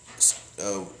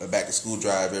 a back to school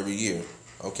drive every year.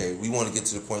 Okay, we want to get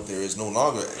to the point there is no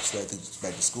longer actually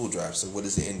back to school drive. So what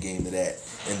is the end game to that?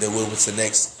 And then what's the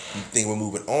next thing we're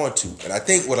moving on to? And I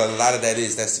think what a lot of that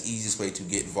is, that's the easiest way to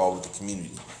get involved with the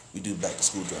community. We do back to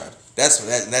school drive.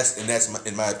 That's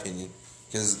in my opinion,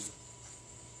 because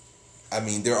I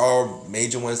mean there are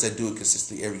major ones that do it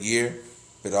consistently every year,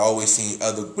 but I always seen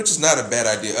other, which is not a bad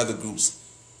idea. Other groups.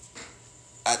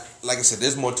 Like I said,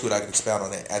 there's more to it. I can expound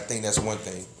on that. I think that's one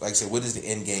thing. Like I said, what is the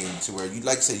end game to where you,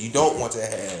 like I said, you don't want to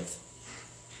have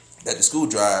that the school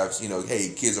drives, you know,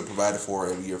 hey, kids are provided for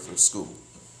every year for school.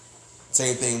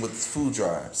 Same thing with food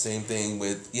drives. Same thing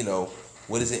with, you know,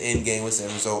 what is the end game? What's the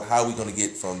end result? How are we going to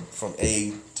get from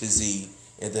A to Z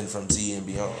and then from Z and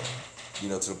beyond? You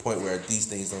know, to the point where these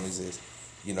things don't exist.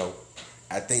 You know,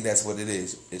 I think that's what it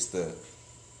is. It's the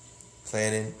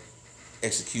planning,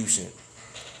 execution,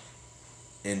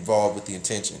 involved with the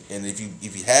intention. And if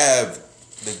you have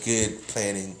the good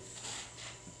planning,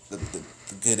 the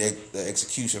good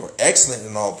execution, or excellent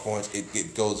in all points,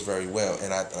 it goes very well.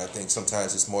 And I think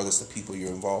sometimes it's more just the people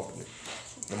you're involved with,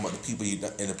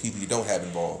 the people you don't have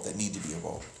involved that need to be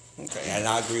involved. Okay, and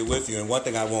I agree with you. And one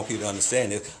thing I want people to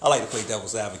understand is I like to play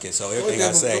devil's advocate. So everything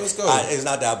I say, it's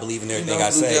not that I believe in everything I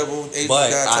say,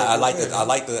 but I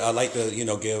like to you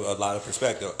know, give a lot of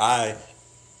perspective.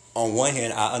 On one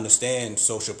hand, I understand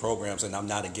social programs, and I'm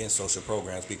not against social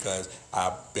programs because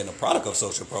I've been a product of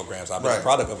social programs. I've been a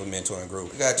product of a mentoring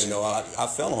group. Gotcha. You know, I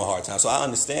fell on a hard time, so I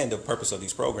understand the purpose of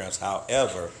these programs.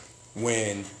 However,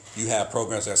 when you have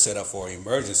programs that are set up for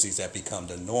emergencies that become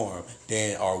the norm,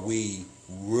 then are we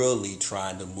really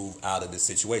trying to move out of the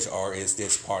situation, or is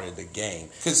this part of the game?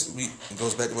 Because it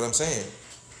goes back to what I'm saying.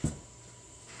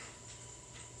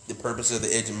 The purpose of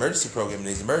the Edge Emergency Program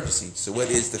is emergency. So what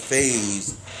is the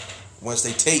phase once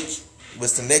they take?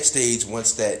 What's the next stage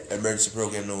once that emergency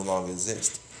program no longer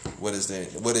exists? What is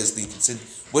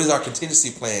our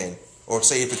contingency plan? Or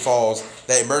say if it falls,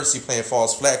 that emergency plan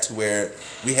falls flat to where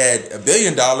we had $1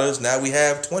 billion, now we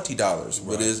have $20. Right.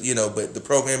 What is, you know? But the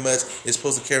program is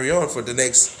supposed to carry on for the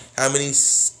next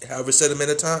however set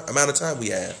amount of time we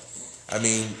have. I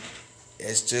mean,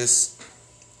 it's just.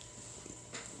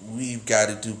 We've got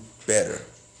to do better.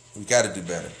 We got to do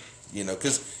better, you know,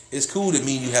 because it's cool to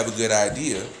mean you have a good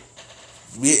idea.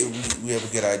 We have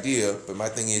a good idea, but my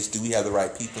thing is, do we have the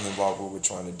right people involved with what we're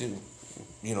trying to do,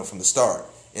 you know, from the start?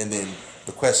 And then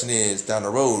the question is, down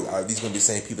the road, are these going to be the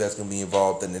same people that's going to be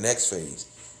involved in the next phase?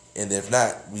 And if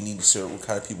not, we need to show what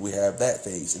kind of people we have that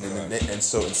phase, and then and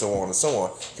so on and so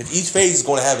on. Because each phase is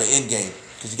going to have an end game,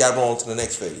 because you got to roll on to the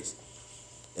next phase.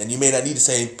 And you may not need the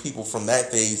same people from that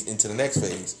phase into the next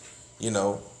phase, you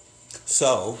know.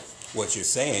 So what you're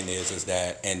saying is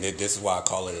that, and this is why I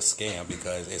call it a scam,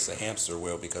 because it's a hamster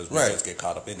wheel, because we just get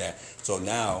caught up in that. So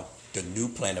now the new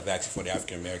plan of action for the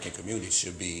African American community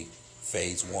should be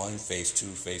phase 1, phase 2,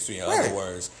 phase 3. In other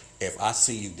words, if I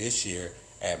see you this year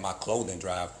at my clothing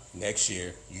drive, next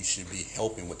year you should be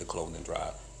helping with the clothing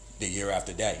drive. The year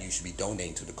after that, you should be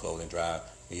donating to the clothing drive.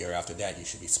 The year after that, you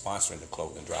should be sponsoring the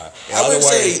clothing drive. I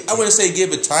wouldn't say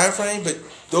give a time frame, but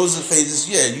those are the phases.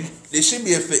 Yeah, it should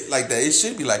be like that. It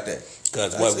should be like that.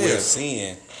 Because what we're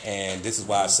seeing, and this is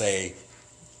why I say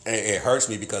it hurts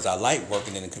me, because I like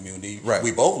working in the community. Right.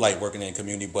 We both like working in the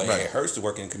community, but it hurts to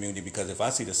work in the community because if I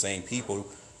see the same people,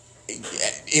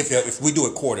 if we do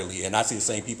it quarterly, and I see the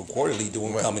same people quarterly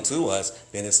coming to us,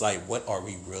 then it's like, what are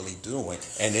we really doing?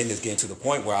 And then it's getting to the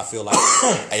point where I feel like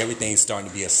everything's starting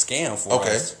to be a scam for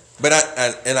us. But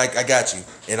I got you.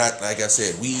 And like I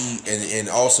said, and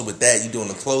also with that, you doing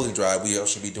the clothing drive, we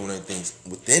also should be doing things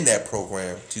within that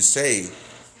program to say,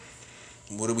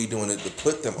 what are we doing to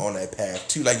put them on that path?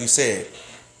 Too, like you said,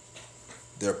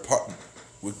 they're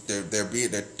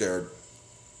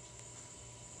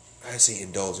I say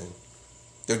indulging.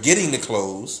 They're getting the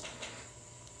clothes.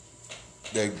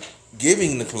 They're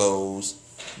giving the clothes.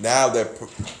 Now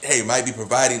might be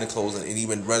providing the clothes and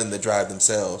even running the drive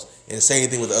themselves. And the same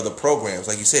thing with other programs.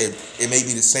 Like you said, it may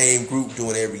be the same group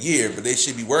doing it every year, but they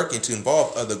should be working to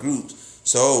involve other groups.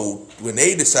 So when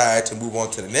they decide to move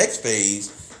on to the next phase,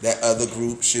 that other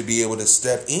group should be able to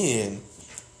step in.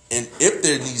 And if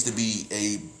there needs to be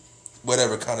a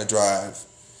whatever kind of drive.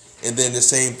 And then the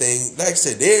same thing, like I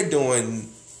said, they're doing,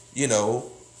 you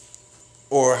know,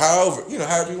 or however you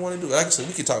want to do it. Like I said,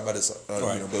 we can talk about this,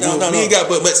 Right. you know, but we ain't got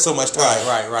but so much time.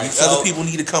 Right. Other people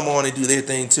need to come on and do their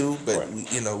thing too, but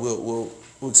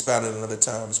we'll expound it another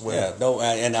time as well. Yeah, no,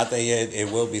 and I think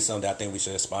it will be something I think we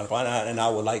should respond to. And I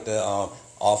would like to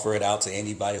offer it out to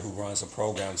anybody who runs a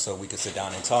program so we can sit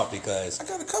down and talk, because I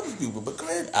got a couple of people, but go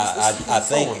ahead. I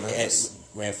think,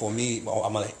 and for me,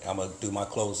 I'm gonna do my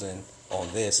closing on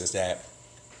this, is that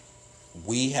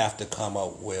we have to come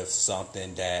up with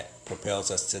something that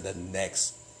propels us to the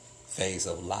next phase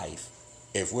of life.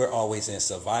 If we're always in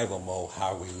survival mode,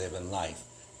 how are we living life?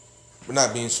 We're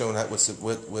not being shown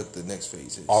what the next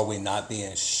phase is. Are we not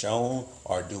being shown,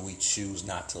 or do we choose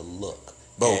not to look?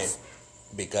 Both.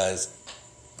 Because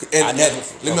let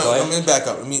me back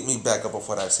up. Let me back up off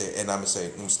what I said, and I'm gonna say,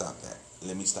 let me stop that.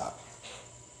 Let me stop.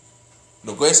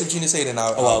 No, go ahead, say what you need to say, then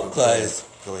I'll because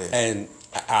go ahead. And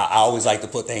I always like to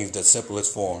put things in the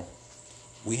simplest form.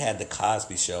 We had the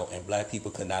Cosby Show, and black people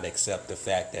could not accept the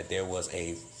fact that there was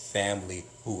a family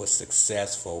who was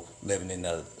successful, living in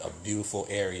a beautiful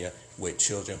area with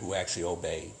children who actually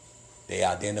obeyed. They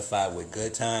identified with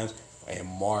Good Times and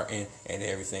Martin and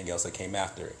everything else that came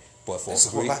after it. But for there's a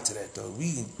whole lot to that, though.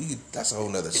 We that's a whole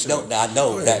nother show. No, I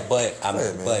know that, but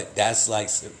ahead,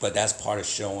 that's part of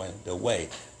showing the way.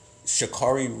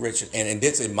 Sha'Carri Richardson, and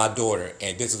this is my daughter,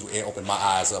 and it opened my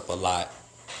eyes up a lot.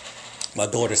 My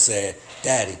daughter said,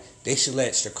 "Daddy, they should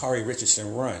let Sha'Carri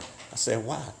Richardson run." I said,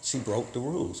 "Why?" She broke the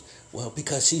rules. Well,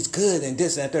 because she's good and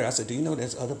this and that. I said, "Do you know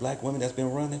there's other black women that's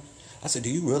been running?" I said,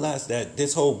 "Do you realize that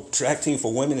this whole track team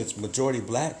for women is majority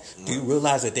black? Do you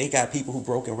realize that they got people who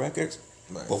broken records?"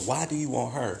 Right. But why do you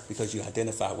want her? Because you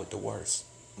identify with the worst.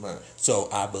 Right. So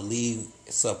I believe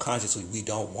subconsciously we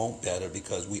don't want better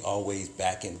because we always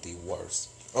back in the worst.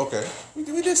 Okay, we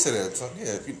did say that. So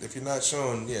yeah, if you're not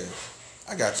showing, yeah,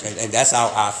 I got you. And that's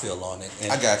how I feel on it.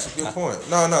 And I got you. Good point.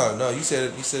 No. You said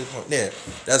it. You said it. Yeah,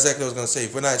 that's exactly what I was gonna say.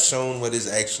 If we're not shown what is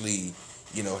actually,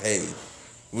 hey,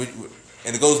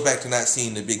 and it goes back to not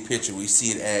seeing the big picture. We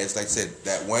see it as, like I said,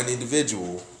 that one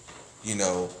individual,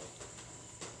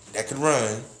 that could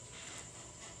run,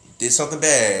 did something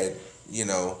bad,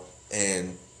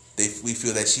 and we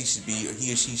feel that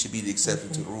he or she should be the exception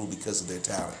to the rule because of their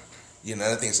talent.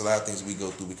 I think it's a lot of things we go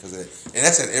through because of that, and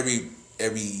that's at every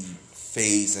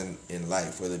phase in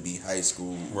life, whether it be high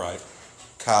school, right,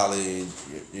 college,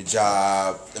 your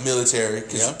job, the military.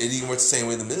 Because yeah. it even works the same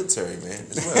way in the military, man,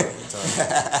 as well.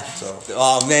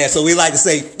 Oh man, so we like to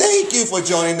say thank you for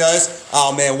joining us.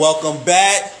 Oh man, welcome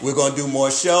back. We're gonna do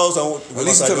more shows. At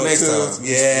least until the next time.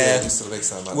 Yeah. At least until the next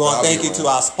time. We want to thank you to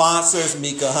our sponsors,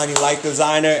 Mika Honey Life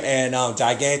Designer and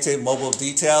Gigantic Mobile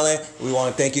Detailing. We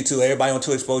want to thank you to everybody on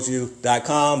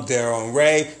ToExposeYou.com, Daryl and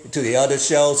Ray, to the other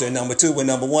shows. They're number 2, we're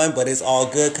number 1, but it's all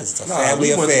good because it's a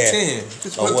family affair.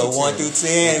 1 through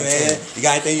 10, man. You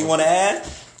got anything you want to add?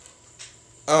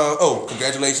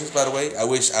 Congratulations, by the way. I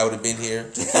wish I would have been here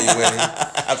for your wedding.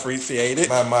 I appreciate it.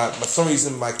 For some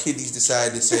reason, my kiddies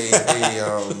decided to say, hey,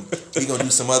 we're going to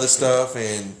do some other stuff,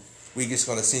 and we're just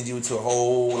going to send you into a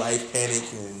whole life panic.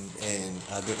 And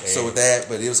so with that,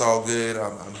 but it was all good.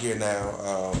 I'm here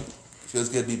now. Feels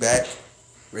good to be back.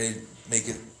 Ready to make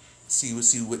it, see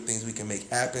what things we can make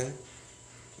happen.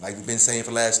 Like we've been saying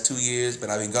for the last 2 years, but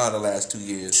I've been gone the last 2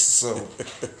 years. So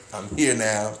I'm here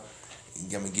now. I'm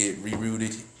going to get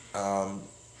rerouted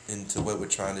into what we're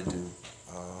trying to do.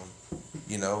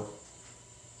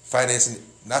 Financing,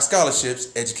 not scholarships,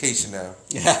 education now.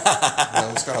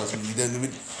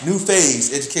 Scholarships. New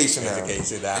phase, education now.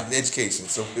 Education.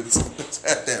 So let's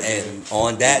have that. And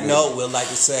on that note, we'd like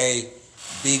to say,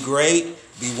 be great,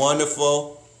 be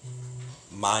wonderful,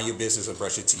 mind your business and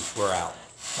brush your teeth. We're out.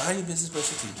 Mind your business, brush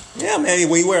your teeth. Yeah, man,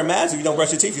 when you wear a mask, if you don't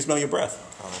brush your teeth, you smell your breath.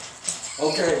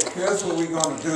 Okay, here's what we're going to do.